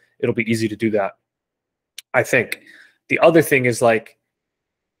 blah, it'll be easy to do that. I think the other thing is like,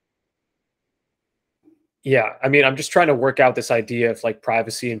 yeah, I mean, I'm just trying to work out this idea of like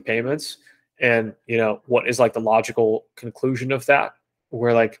privacy and payments and, you know, what is like the logical conclusion of that,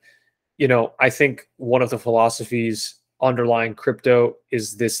 where like, you know, I think one of the philosophies underlying crypto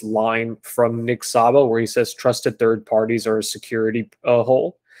is this line from Nick Saba where he says trusted third parties are a security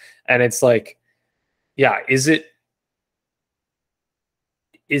hole. And it's like, yeah, is it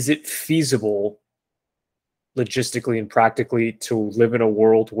feasible logistically and practically to live in a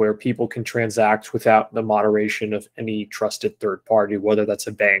world where people can transact without the moderation of any trusted third party, whether that's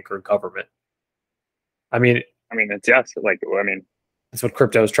a bank or government? I mean, it's yes. Like, I mean, that's what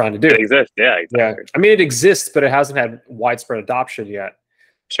crypto is trying to do. It exists. Yeah, exactly. Yeah. I mean, it exists, but it hasn't had widespread adoption yet.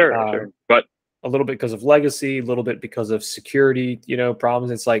 Sure. But a little bit because of legacy, a little bit because of security,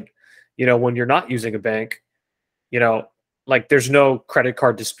 problems. It's like, when you're not using a bank, like there's no credit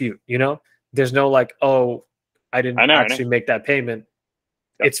card dispute, there's no like, oh, I didn't actually make that payment.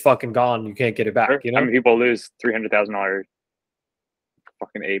 Yep. It's fucking gone. You can't get it back. Sure. I mean, people lose $300,000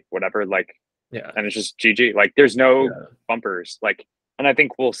 fucking ape, whatever. Like, yeah. And it's just GG. Like, there's no bumpers. Like, and I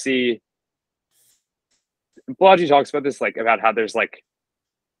think we'll see. Balaji talks about this, like, about how there's like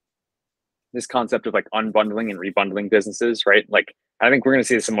this concept of like unbundling and rebundling businesses, right? Like, I think we're going to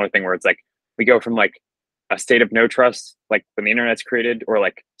see a similar thing where it's like we go from like a state of no trust, like when the internet's created, or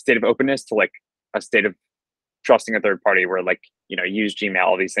like state of openness to like a state of trusting a third party where like, use Gmail,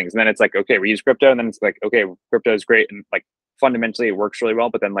 all these things. And then it's like, okay, we use crypto. And then it's like, okay, crypto is great. And like fundamentally it works really well.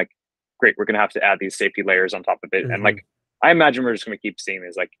 But then like, great, we're going to have to add these safety layers on top of it. Mm-hmm. And like, I imagine we're just going to keep seeing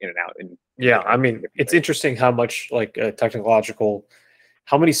these like in and out. And yeah, I mean, it's interesting how much like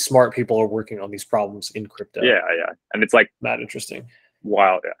how many smart people are working on these problems in crypto. Yeah. And it's like that interesting.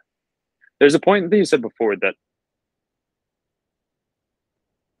 Wow. Yeah. There's a point that you said before that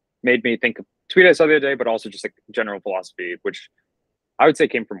made me think of a tweet I saw the other day, but also just like general philosophy, which I would say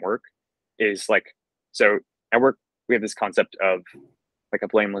came from work, is like, so at work, we have this concept of like a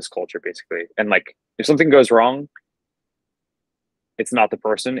blameless culture, basically. And like, if something goes wrong, it's not the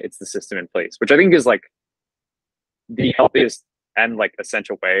person, it's the system in place, which I think is like the healthiest and like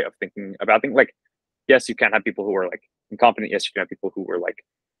essential way of thinking about things. Like, yes, you can have people who are like incompetent. Yes, you can have people who are like,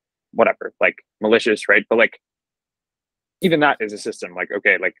 whatever, like malicious, right? But like, even that is a system. Like,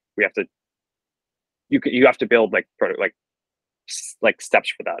 okay, like we have to, you have to build like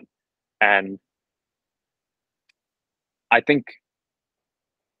steps for that. And I think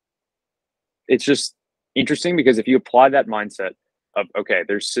it's just interesting because if you apply that mindset of, okay,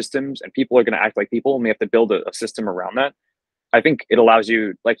 there's systems and people are going to act like people and we have to build a system around that, I think it allows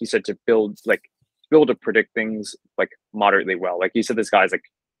you, like you said, to build to predict things like moderately well. Like you said, this guy's like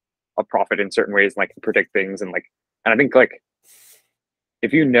a prophet in certain ways, and like predict things. And I think like,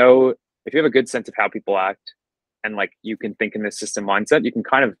 if you have a good sense of how people act and like you can think in this system mindset, you can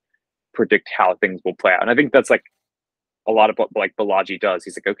kind of predict how things will play out. And I think that's like a lot of what like Balaji does.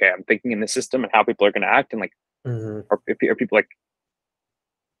 He's like, okay, I'm thinking in this system and how people are going to act. And like, are people like,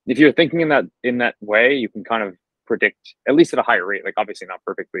 if you're thinking in that way, you can kind of predict, at least at a higher rate, like obviously not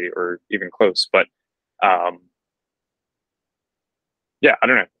perfectly or even close, but yeah, I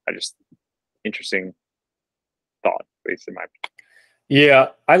don't know. I just interesting thought, at least in my opinion. Yeah,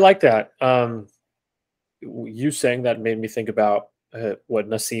 I like that. You saying that made me think about what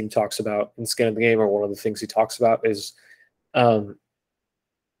Nassim talks about in Skin in the Game, or one of the things he talks about is the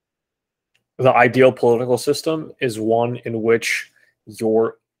ideal political system is one in which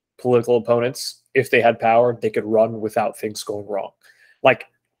your political opponents, if they had power, they could run without things going wrong. Like,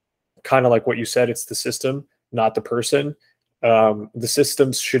 kind of like what you said, it's the system, not the person. The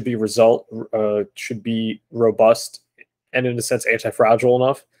systems should be robust and in a sense anti-fragile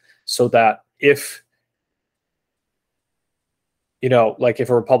enough so that if, like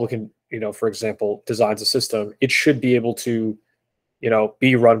if a Republican, for example, designs a system, it should be able to,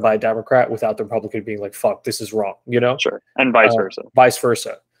 be run by a Democrat without the Republican being like, fuck, this is wrong, Sure. And vice versa. Vice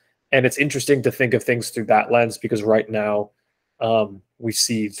versa. And it's interesting to think of things through that lens, because right now we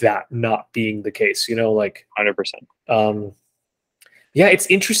see that not being the case, like 100%. Yeah, it's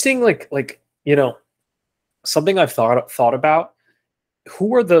interesting. Like, something I've thought about,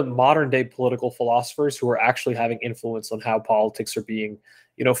 who are the modern day political philosophers who are actually having influence on how politics are being,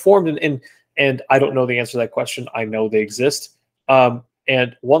 formed? And I don't know the answer to that question. I know they exist.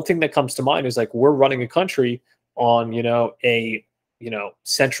 And one thing that comes to mind is like, we're running a country on, a,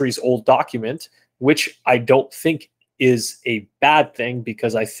 centuries old document, which I don't think is a bad thing,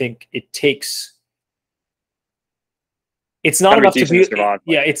 because I think it's not enough to be,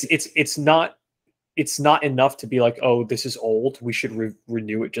 yeah, it's not enough to be like, oh, this is old, we should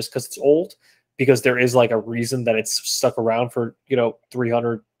renew it just because it's old, because there is like a reason that it's stuck around for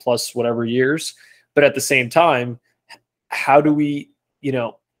 300 plus whatever years. But at the same time, how do we,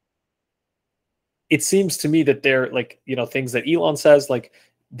 it seems to me that they're like, things that Elon says, like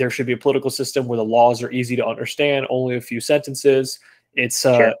there should be a political system where the laws are easy to understand, only a few sentences. It's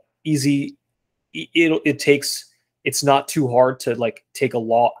easy. It's not too hard to like take a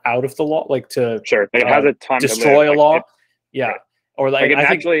law out of the law, like to it has a time destroy to live. a law. Right. Or like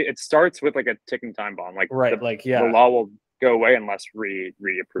it starts with like a ticking time bomb. Like the law will go away unless reapproved.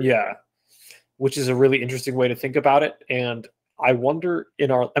 Yeah, which is a really interesting way to think about it. And I wonder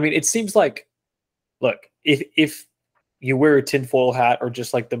it seems like, look, if you wear a tinfoil hat or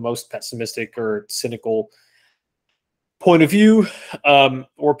just like the most pessimistic or cynical point of view,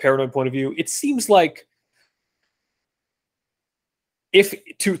 or paranoid point of view, it seems like if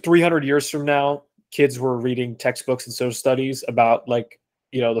 300 years from now, kids were reading textbooks and social studies about like,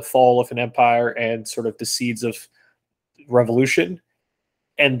 the fall of an empire and sort of the seeds of revolution,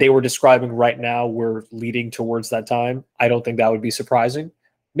 and they were describing right now we're leading towards that time, I don't think that would be surprising.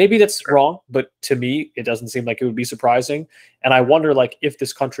 Maybe that's wrong, but to me, it doesn't seem like it would be surprising. And I wonder, like, if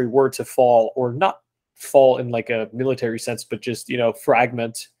this country were to fall, or not fall in like a military sense, but just,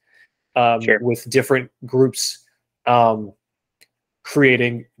 fragment with different groups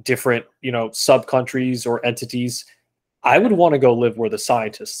creating different, sub-countries or entities, I would want to go live where the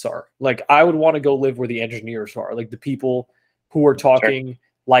scientists are. Like, I would want to go live where the engineers are, like the people who are talking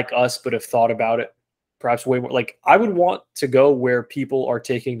like us, but have thought about it perhaps way more. Like, I would want to go where people are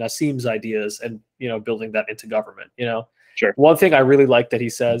taking Nassim's ideas and, building that into government, One thing I really like that he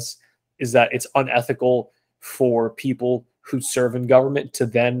says is that it's unethical for people who serve in government to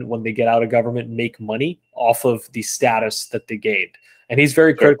then, when they get out of government, make money off of the status that they gained. And he's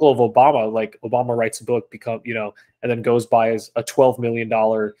very critical of Obama. Like, Obama writes a book, and then goes buys a $12 million,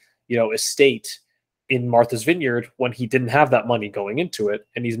 estate in Martha's Vineyard when he didn't have that money going into it.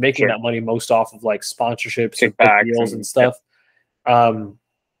 And he's making that money most off of like sponsorships and deals and stuff.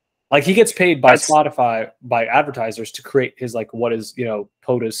 Like, he gets paid by Spotify, by advertisers, to create his, like, what is,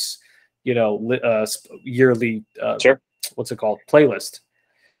 POTUS, yearly, what's it called? Playlist.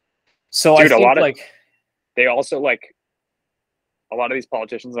 So I think they also like, a lot of these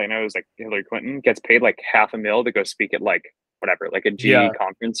politicians I know is like Hillary Clinton gets paid like $500,000 to go speak at like whatever, like a GE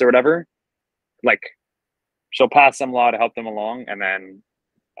conference or whatever. Like, she'll pass some law to help them along, and then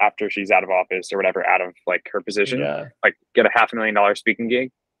after she's out of office or whatever, out of like her position, like get a $500,000 speaking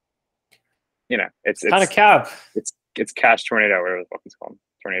gig. It's kind of cap. It's cash tornado, whatever the fuck it's called,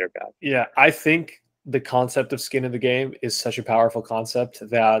 tornado cap. Yeah, I think the concept of skin in the game is such a powerful concept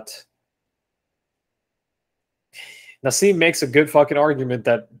that Nassim makes a good fucking argument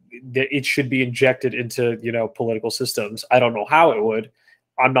that it should be injected into, political systems. I don't know how it would.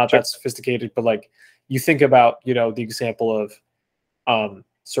 I'm not that sophisticated, but like, you think about, the example of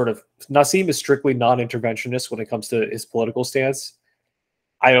sort of Nassim is strictly non-interventionist when it comes to his political stance.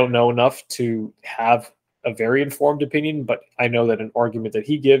 I don't know enough to have a very informed opinion, but I know that an argument that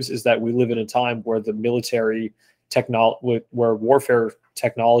he gives is that we live in a time where the military technology, where warfare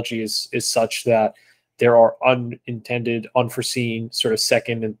technology is such that there are unintended, unforeseen sort of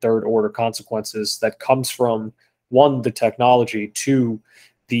second and third order consequences that comes from, one, the technology, two,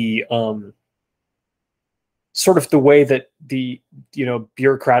 the sort of the way that the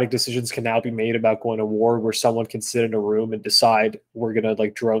bureaucratic decisions can now be made about going to war, where someone can sit in a room and decide we're going to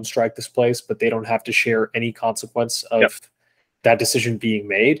like drone strike this place, but they don't have to share any consequence of that decision being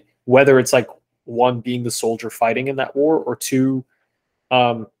made, whether it's like, one, being the soldier fighting in that war, or two,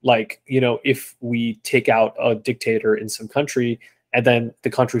 if we take out a dictator in some country and then the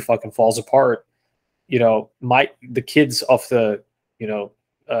country fucking falls apart, the kids of the,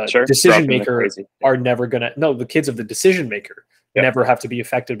 decision maker are never gonna, the kids of the decision maker never have to be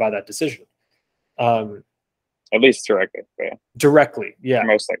affected by that decision. At least directly. Directly. Yeah.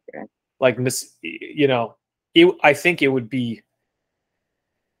 Most likely. Yeah. Like this, I think it would be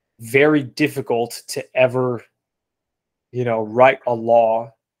very difficult to ever, write a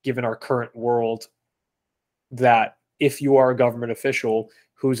law, given our current world, that if you are a government official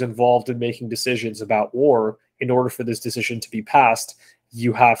who's involved in making decisions about war, in order for this decision to be passed,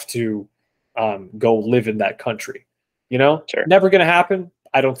 you have to go live in that country. Never going to happen,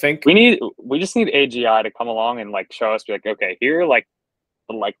 I don't think. We just need AGI to come along and like show us, be like, okay, here are like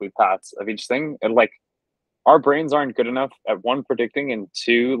the likely paths of each thing, and like our brains aren't good enough at, one, predicting, and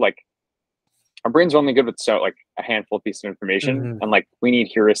two, like our brains are only good with like a handful of pieces of information, and like we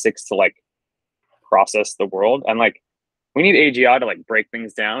need heuristics to like process the world, and like we need AGI to like break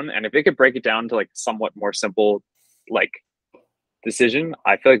things down. And if it could break it down to like somewhat more simple like decision,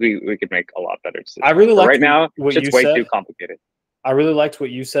 I feel like we could make a lot better decisions. I really like right now. It's way too complicated. I really liked what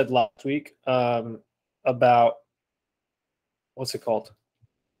you said last week about what's it called?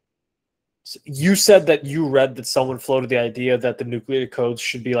 You said that you read that someone floated the idea that the nuclear codes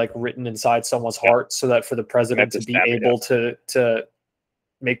should be like written inside someone's heart, so that for the president to be able to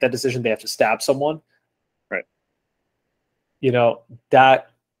make that decision, they have to stab someone. Right. You know,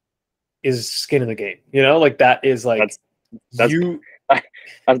 that is skin in the game. You know, like that is like that's you.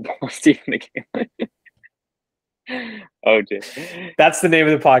 That's balls deep in the game. Oh, geez. That's the name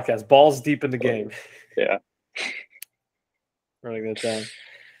of the podcast. Balls deep in the game. Yeah. Writing that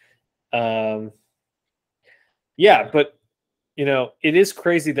down. Yeah, but you know, it is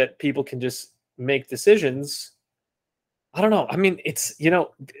crazy that people can just make decisions. I don't know. I mean, it's, you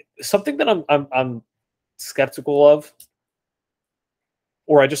know, something that I'm skeptical of,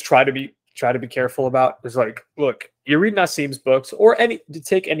 or I just try to be careful about is like, look, you read Nassim's books, or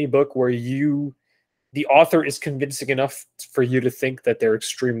take any book where the author is convincing enough for you to think that they're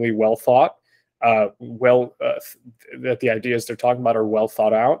extremely well thought, that the ideas they're talking about are well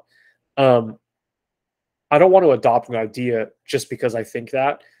thought out. I don't want to adopt an idea just because I think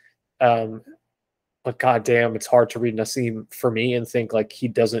that. But goddamn, it's hard to read Nassim for me and think like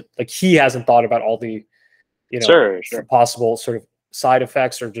he hasn't thought about all the, you know, sure. possible sort of side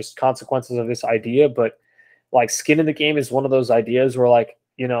effects or just consequences of this idea. But like skin in the game is one of those ideas where, like,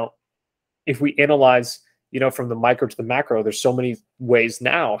 you know, if we analyze, you know, from the micro to the macro, there's so many ways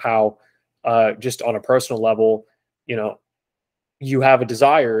now how just on a personal level, you know, you have a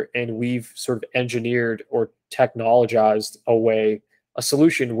desire and we've sort of engineered or technologized a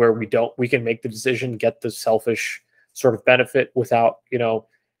solution where we can make the decision, get the selfish sort of benefit without, you know,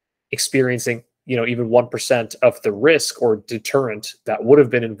 experiencing, you know, even 1% of the risk or deterrent that would have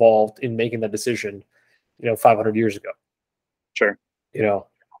been involved in making that decision, you know, 500 years ago. Sure. You know,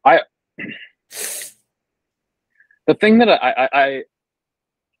 the thing that I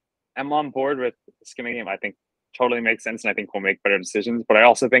am on board with skimming game, I think totally makes sense, and I think we'll make better decisions. But I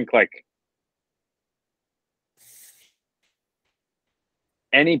also think like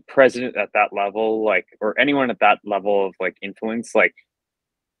any president at that level, like, or anyone at that level of like influence, like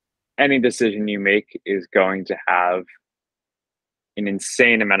any decision you make is going to have an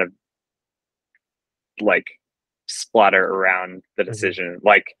insane amount of like splatter around the decision.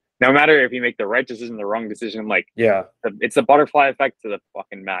 Like, no matter if you make the right decision, the wrong decision, like, yeah, it's the butterfly effect to the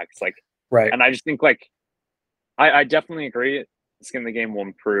fucking max. Like, right. And I just think like, I definitely agree. Skin in the game will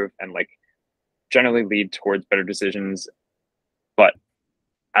improve and like generally lead towards better decisions. But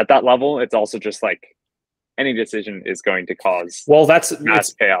at that level, it's also just like any decision is going to cause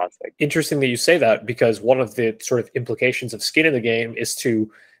mass chaos. Like, interesting that you say that, because one of the sort of implications of skin in the game is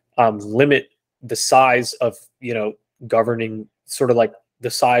to limit the size of, you know, governing, sort of like the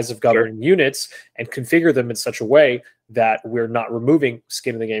size of governing units, and configure them in such a way that we're not removing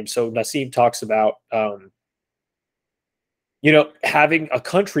skin in the game. So Nassim talks about, you know, having a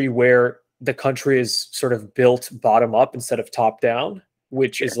country where the country is sort of built bottom up instead of top down,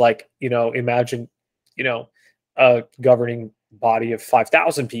 which is like, you know, imagine, you know, a governing body of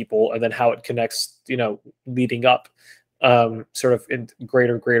 5,000 people, and then how it connects, you know, leading up, sort of in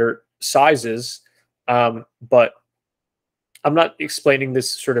greater sizes. But I'm not explaining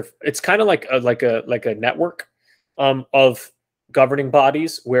this sort of, it's kind of like a network of governing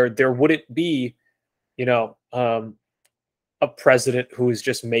bodies where there wouldn't be, you know, a president who is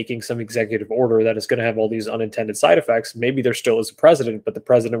just making some executive order that is going to have all these unintended side effects. Maybe there still is a president, but the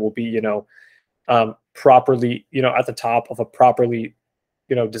president will be, you know, properly, you know, at the top of a properly,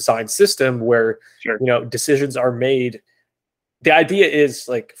 you know, designed system where, you know, decisions are made. The idea is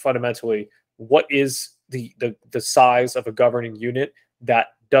like fundamentally, what is the size of a governing unit that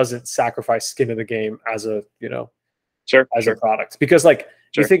doesn't sacrifice skin in the game as a, you know, as a product? Because like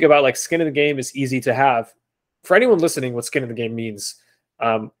you think about like skin in the game is easy to have. For anyone listening, what skin in the game means,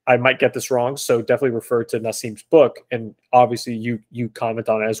 I might get this wrong, so definitely refer to Nassim's book, and obviously you comment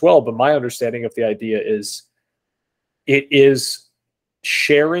on it as well. But my understanding of the idea is, it is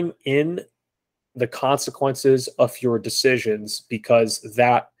sharing in the consequences of your decisions, because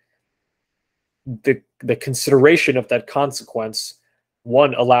that the consideration of that consequence,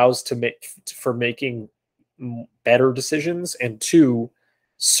 one, allows for making better decisions, and two,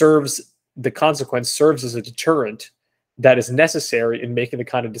 the consequence serves as a deterrent that is necessary in making the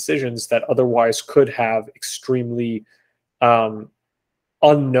kind of decisions that otherwise could have extremely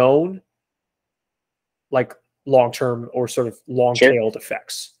unknown, like long-term or sort of long-tailed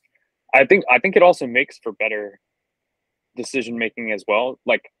effects. I think it also makes for better decision making as well.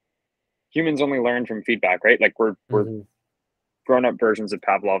 Like, humans only learn from feedback, right? Like we're grown-up versions of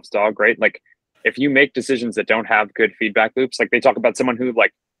Pavlov's dog, right? Like, if you make decisions that don't have good feedback loops, like they talk about someone who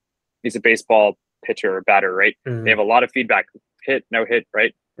like is a baseball pitcher or batter, right? They have a lot of feedback, hit, no hit,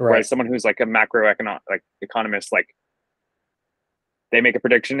 right? Right. Whereas someone who's like a macroeconomic like economist, like they make a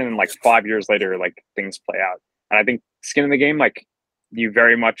prediction and like 5 years later, like things play out. And I think skin in the game, like you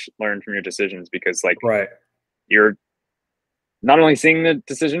very much learn from your decisions because like Right. you're not only seeing the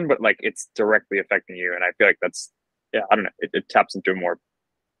decision, but like it's directly affecting you. And I feel like that's, yeah, I don't know. It taps into a more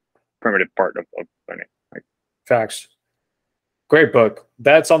primitive part of learning. Like Facts. Great book.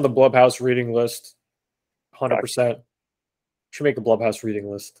 That's on the Blumhouse reading list. 100%. Should make a Blumhouse reading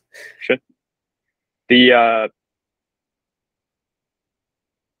list. Should. The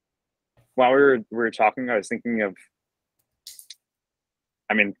while we were talking, I was thinking of,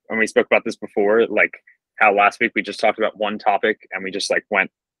 I mean, when we spoke about this before, like how last week we just talked about one topic and we just like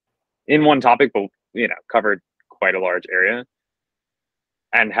went in one topic, but you know, covered quite a large area.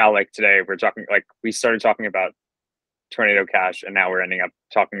 And how like today we're talking, like we started talking about Tornado Cash and now we're ending up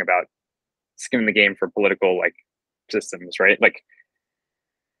talking about skin in the game for political like systems, right? Like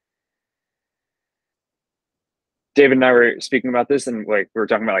David and I were speaking about this and like we were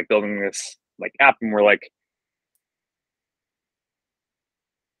talking about like building this like app and we're like,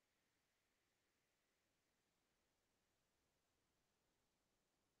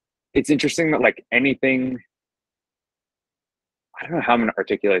 it's interesting that like anything, I don't know how I'm going to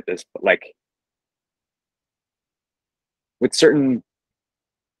articulate this, but like with certain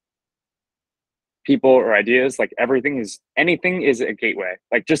people or ideas, like anything is a gateway.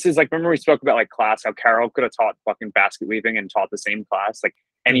 Like just as like, remember we spoke about like class, how Carol could have taught fucking basket weaving and taught the same class. Like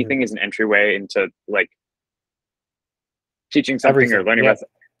anything is an entryway into like teaching something Everything, or learning yeah. about.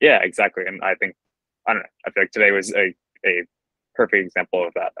 Yeah, exactly. And I think, I don't know, I feel like today was a perfect example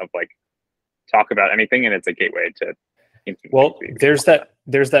of that, of like talk about anything and it's a gateway to. Well, there's that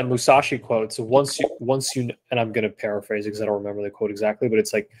Musashi quote. So once you, and I'm going to paraphrase it because I don't remember the quote exactly, but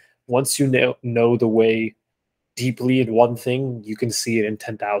it's like, once you know the way deeply in one thing, you can see it in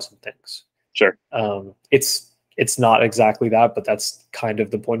 10,000 things. Sure. It's not exactly that, but that's kind of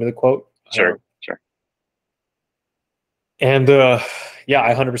the point of the quote. Sure. And yeah,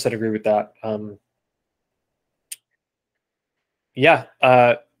 I 100% agree with that. Yeah,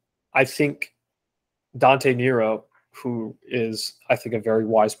 I think Dante Nero, who is, I think, a very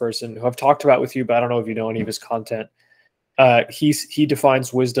wise person who I've talked about with you, but I don't know if you know any of his content. He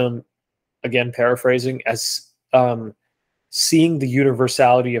defines wisdom, again, paraphrasing, as seeing the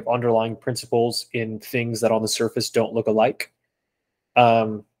universality of underlying principles in things that on the surface don't look alike.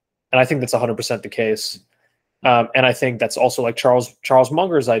 And I think that's 100% the case. And I think that's also like Charles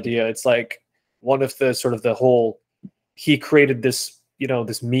Munger's idea. It's like one of the sort of the whole, he created this,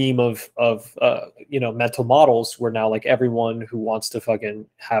 this meme of mental models where now like everyone who wants to fucking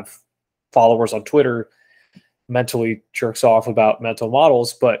have followers on Twitter mentally jerks off about mental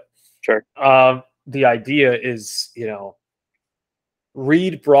models. But sure. The idea is,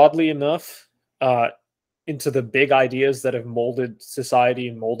 read broadly enough into the big ideas that have molded society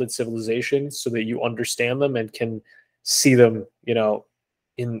and molded civilization so that you understand them and can see them,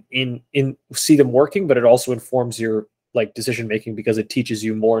 see them working, but it also informs your like decision making because it teaches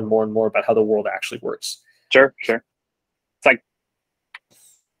you more and more and more about how the world actually works. Sure. It's like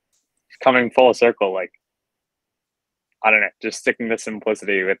coming full circle, like I don't know, just sticking to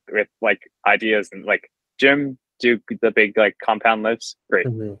simplicity with like ideas and like gym, do the big like compound lifts, great.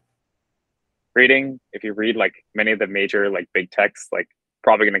 Mm-hmm. Reading, if you read like many of the major like big texts, like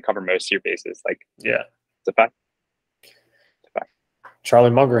probably going to cover most of your bases. Like, yeah, it's a fact. Charlie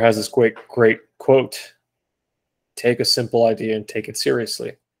Munger has this great quote: "Take a simple idea and take it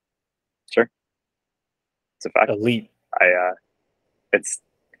seriously." Sure, it's a fact. Elite. It's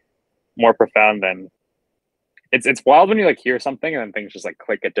more profound than it's wild when you like hear something and then things just like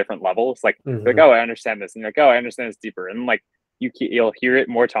click at different levels. Like, mm-hmm. like, oh, I understand this, and you're like, oh, I understand this deeper, and like you'll hear it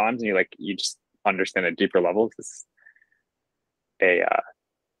more times, and you just understand at deeper levels. It's I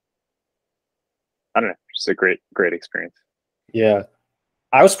don't know, just a great experience. Yeah,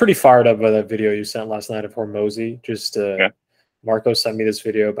 I was pretty fired up by that video you sent last night of Hormozi. Just Marco sent me this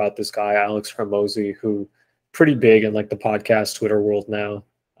video about this guy Alex Hormozi, who pretty big in like the podcast Twitter world now.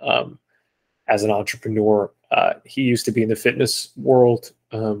 As an entrepreneur, he used to be in the fitness world,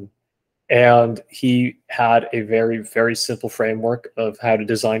 and he had a very, very simple framework of how to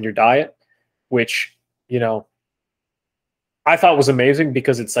design your diet, which, I thought was amazing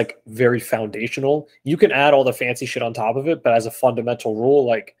because it's like very foundational. You can add all the fancy shit on top of it, but as a fundamental rule,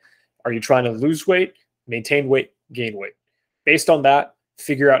 like, are you trying to lose weight, maintain weight, gain weight? Based on that,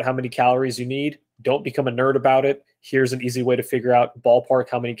 figure out how many calories you need. Don't become a nerd about it. Here's an easy way to figure out ballpark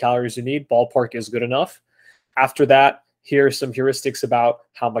how many calories you need. Ballpark is good enough. After that, here are some heuristics about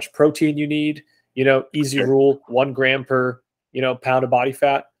how much protein you need. Easy rule, 1 gram per, pound of body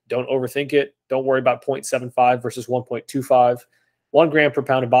fat. Don't overthink it. Don't worry about 0.75 versus 1.25. 1 gram per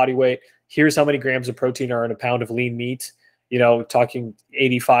pound of body weight. Here's how many grams of protein are in a pound of lean meat. You know, talking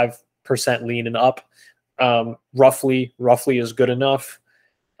 85% lean and up. Roughly is good enough.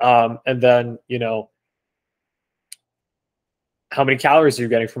 And then, you know, how many calories are you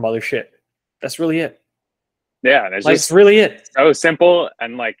getting from other shit? That's really it. Yeah, and it's like, just it's really it. So simple,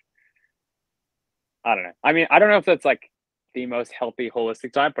 and like, I don't know. I mean, I don't know if that's like the most healthy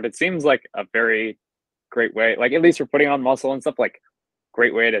holistic diet, but it seems like a very great way, like at least for putting on muscle and stuff, like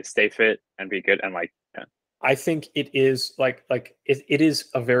great way to stay fit and be good. And like, yeah. I think it is it is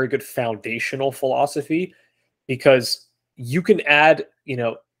a very good foundational philosophy, because you can add, you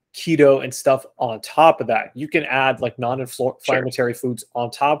know, keto and stuff on top of that. You can add like non-inflammatory foods on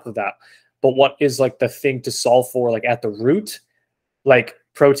top of that. But what is like the thing to solve for, like at the root, like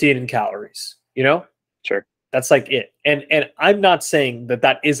protein and calories, you know? Sure. That's like it. And I'm not saying that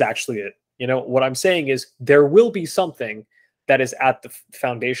that is actually it. You know, what I'm saying is there will be something that is at the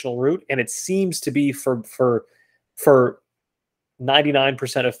foundational root, and it seems to be for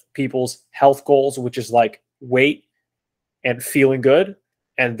 99% of people's health goals, which is like weight and feeling good.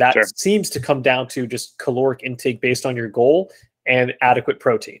 And that Sure. seems to come down to just caloric intake based on your goal and adequate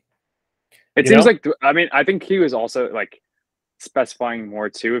protein. It seems like, I mean, I think he was also like specifying more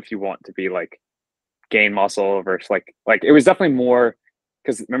too, if you want to be like gain muscle versus like it was definitely more,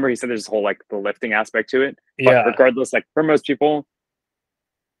 because remember he said there's this whole like the lifting aspect to it. But yeah. regardless, like for most people,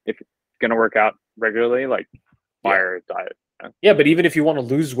 if you're gonna work out regularly, like fire diet. Yeah, but even if you want to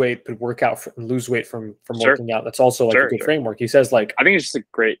lose weight, but work out and lose weight from working out, that's also like a good framework. He says like, I think it's just a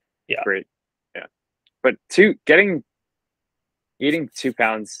great. But eating 2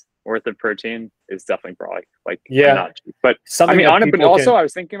 pounds worth of protein is definitely probably like not cheap. But something, I mean, on it, but also I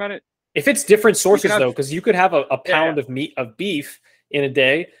was thinking about it. If it's different sources though, because you could have a pound of beef in a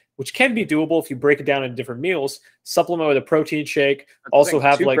day, which can be doable if you break it down into different meals. Supplement with a protein shake. Also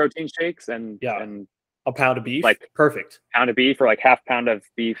have 2 like protein shakes and a pound of beef, like perfect. Pound of beef or like half pound of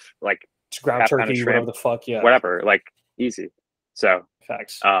beef, like ground turkey, shrimp, whatever the fuck, whatever, like easy. So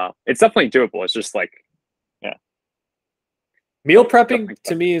facts. It's definitely doable. It's just like, meal prepping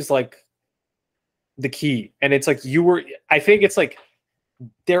to me is like the key, and it's like I think it's like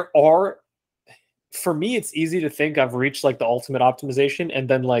for me, it's easy to think I've reached like the ultimate optimization, and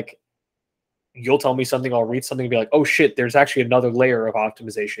then like you'll tell me something, I'll read something and be like, oh shit, there's actually another layer of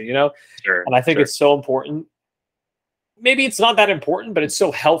optimization, you know? Sure, and I think it's so important. Maybe it's not that important, but it's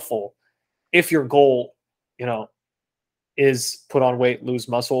so helpful if your goal, you know, is put on weight, lose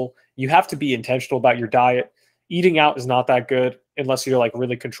muscle. You have to be intentional about your diet. Eating out is not that good unless you're like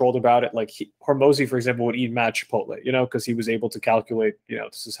really controlled about it. Like Hormozi, for example, would eat mad Chipotle, you know, because he was able to calculate, you know,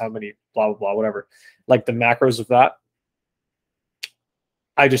 this is how many blah, blah, blah, whatever. Like the macros of that.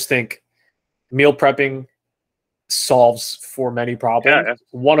 I just think meal prepping solves for many problems. Yeah.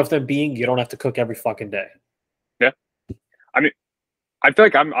 One of them being you don't have to cook every fucking day. Yeah. I mean, I feel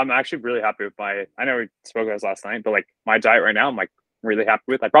like I'm actually really happy with I know we spoke about this last night, but like my diet right now, I'm like really happy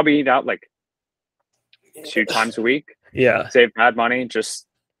with. I probably eat out like 2 times a week. Yeah. Save bad money, just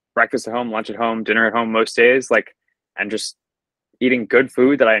breakfast at home, lunch at home, dinner at home most days, like, and just eating good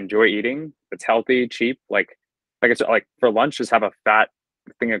food that I enjoy eating. It's healthy, cheap. Like it's like for lunch, just have a fat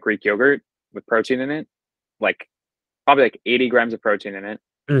thing of Greek yogurt with protein in it. Like probably like 80 grams of protein in it.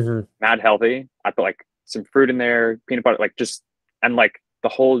 Mad healthy. I put like some fruit in there, peanut butter, like just, and like the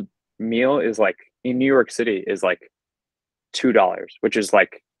whole meal is like in New York City is like $2, which is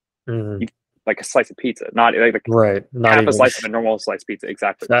like like a slice of pizza, not like right, not half even a slice of a normal slice pizza.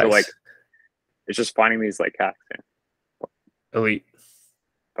 Exactly. Nice. So like it's just finding these like hacks. Elite.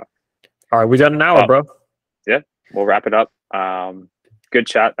 All right, we done an hour, bro. Yeah, we'll wrap it up. Good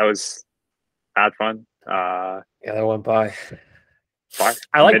chat. That was had fun. Yeah, that went by. Fine.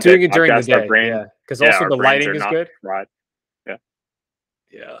 I like doing it during the day. Yeah, because also the lighting is good. Right. Yeah.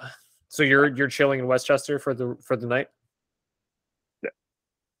 Yeah. So you're chilling in Westchester for the night? Yeah.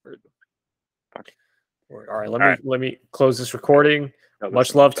 All right, let me close this recording.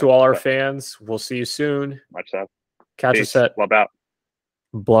 Much love to all our fans. We'll see you soon. Much love. Catch us at Blub out.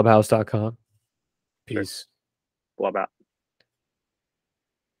 Blubhouse.com. Peace. Blub out.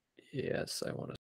 Yes, I want to.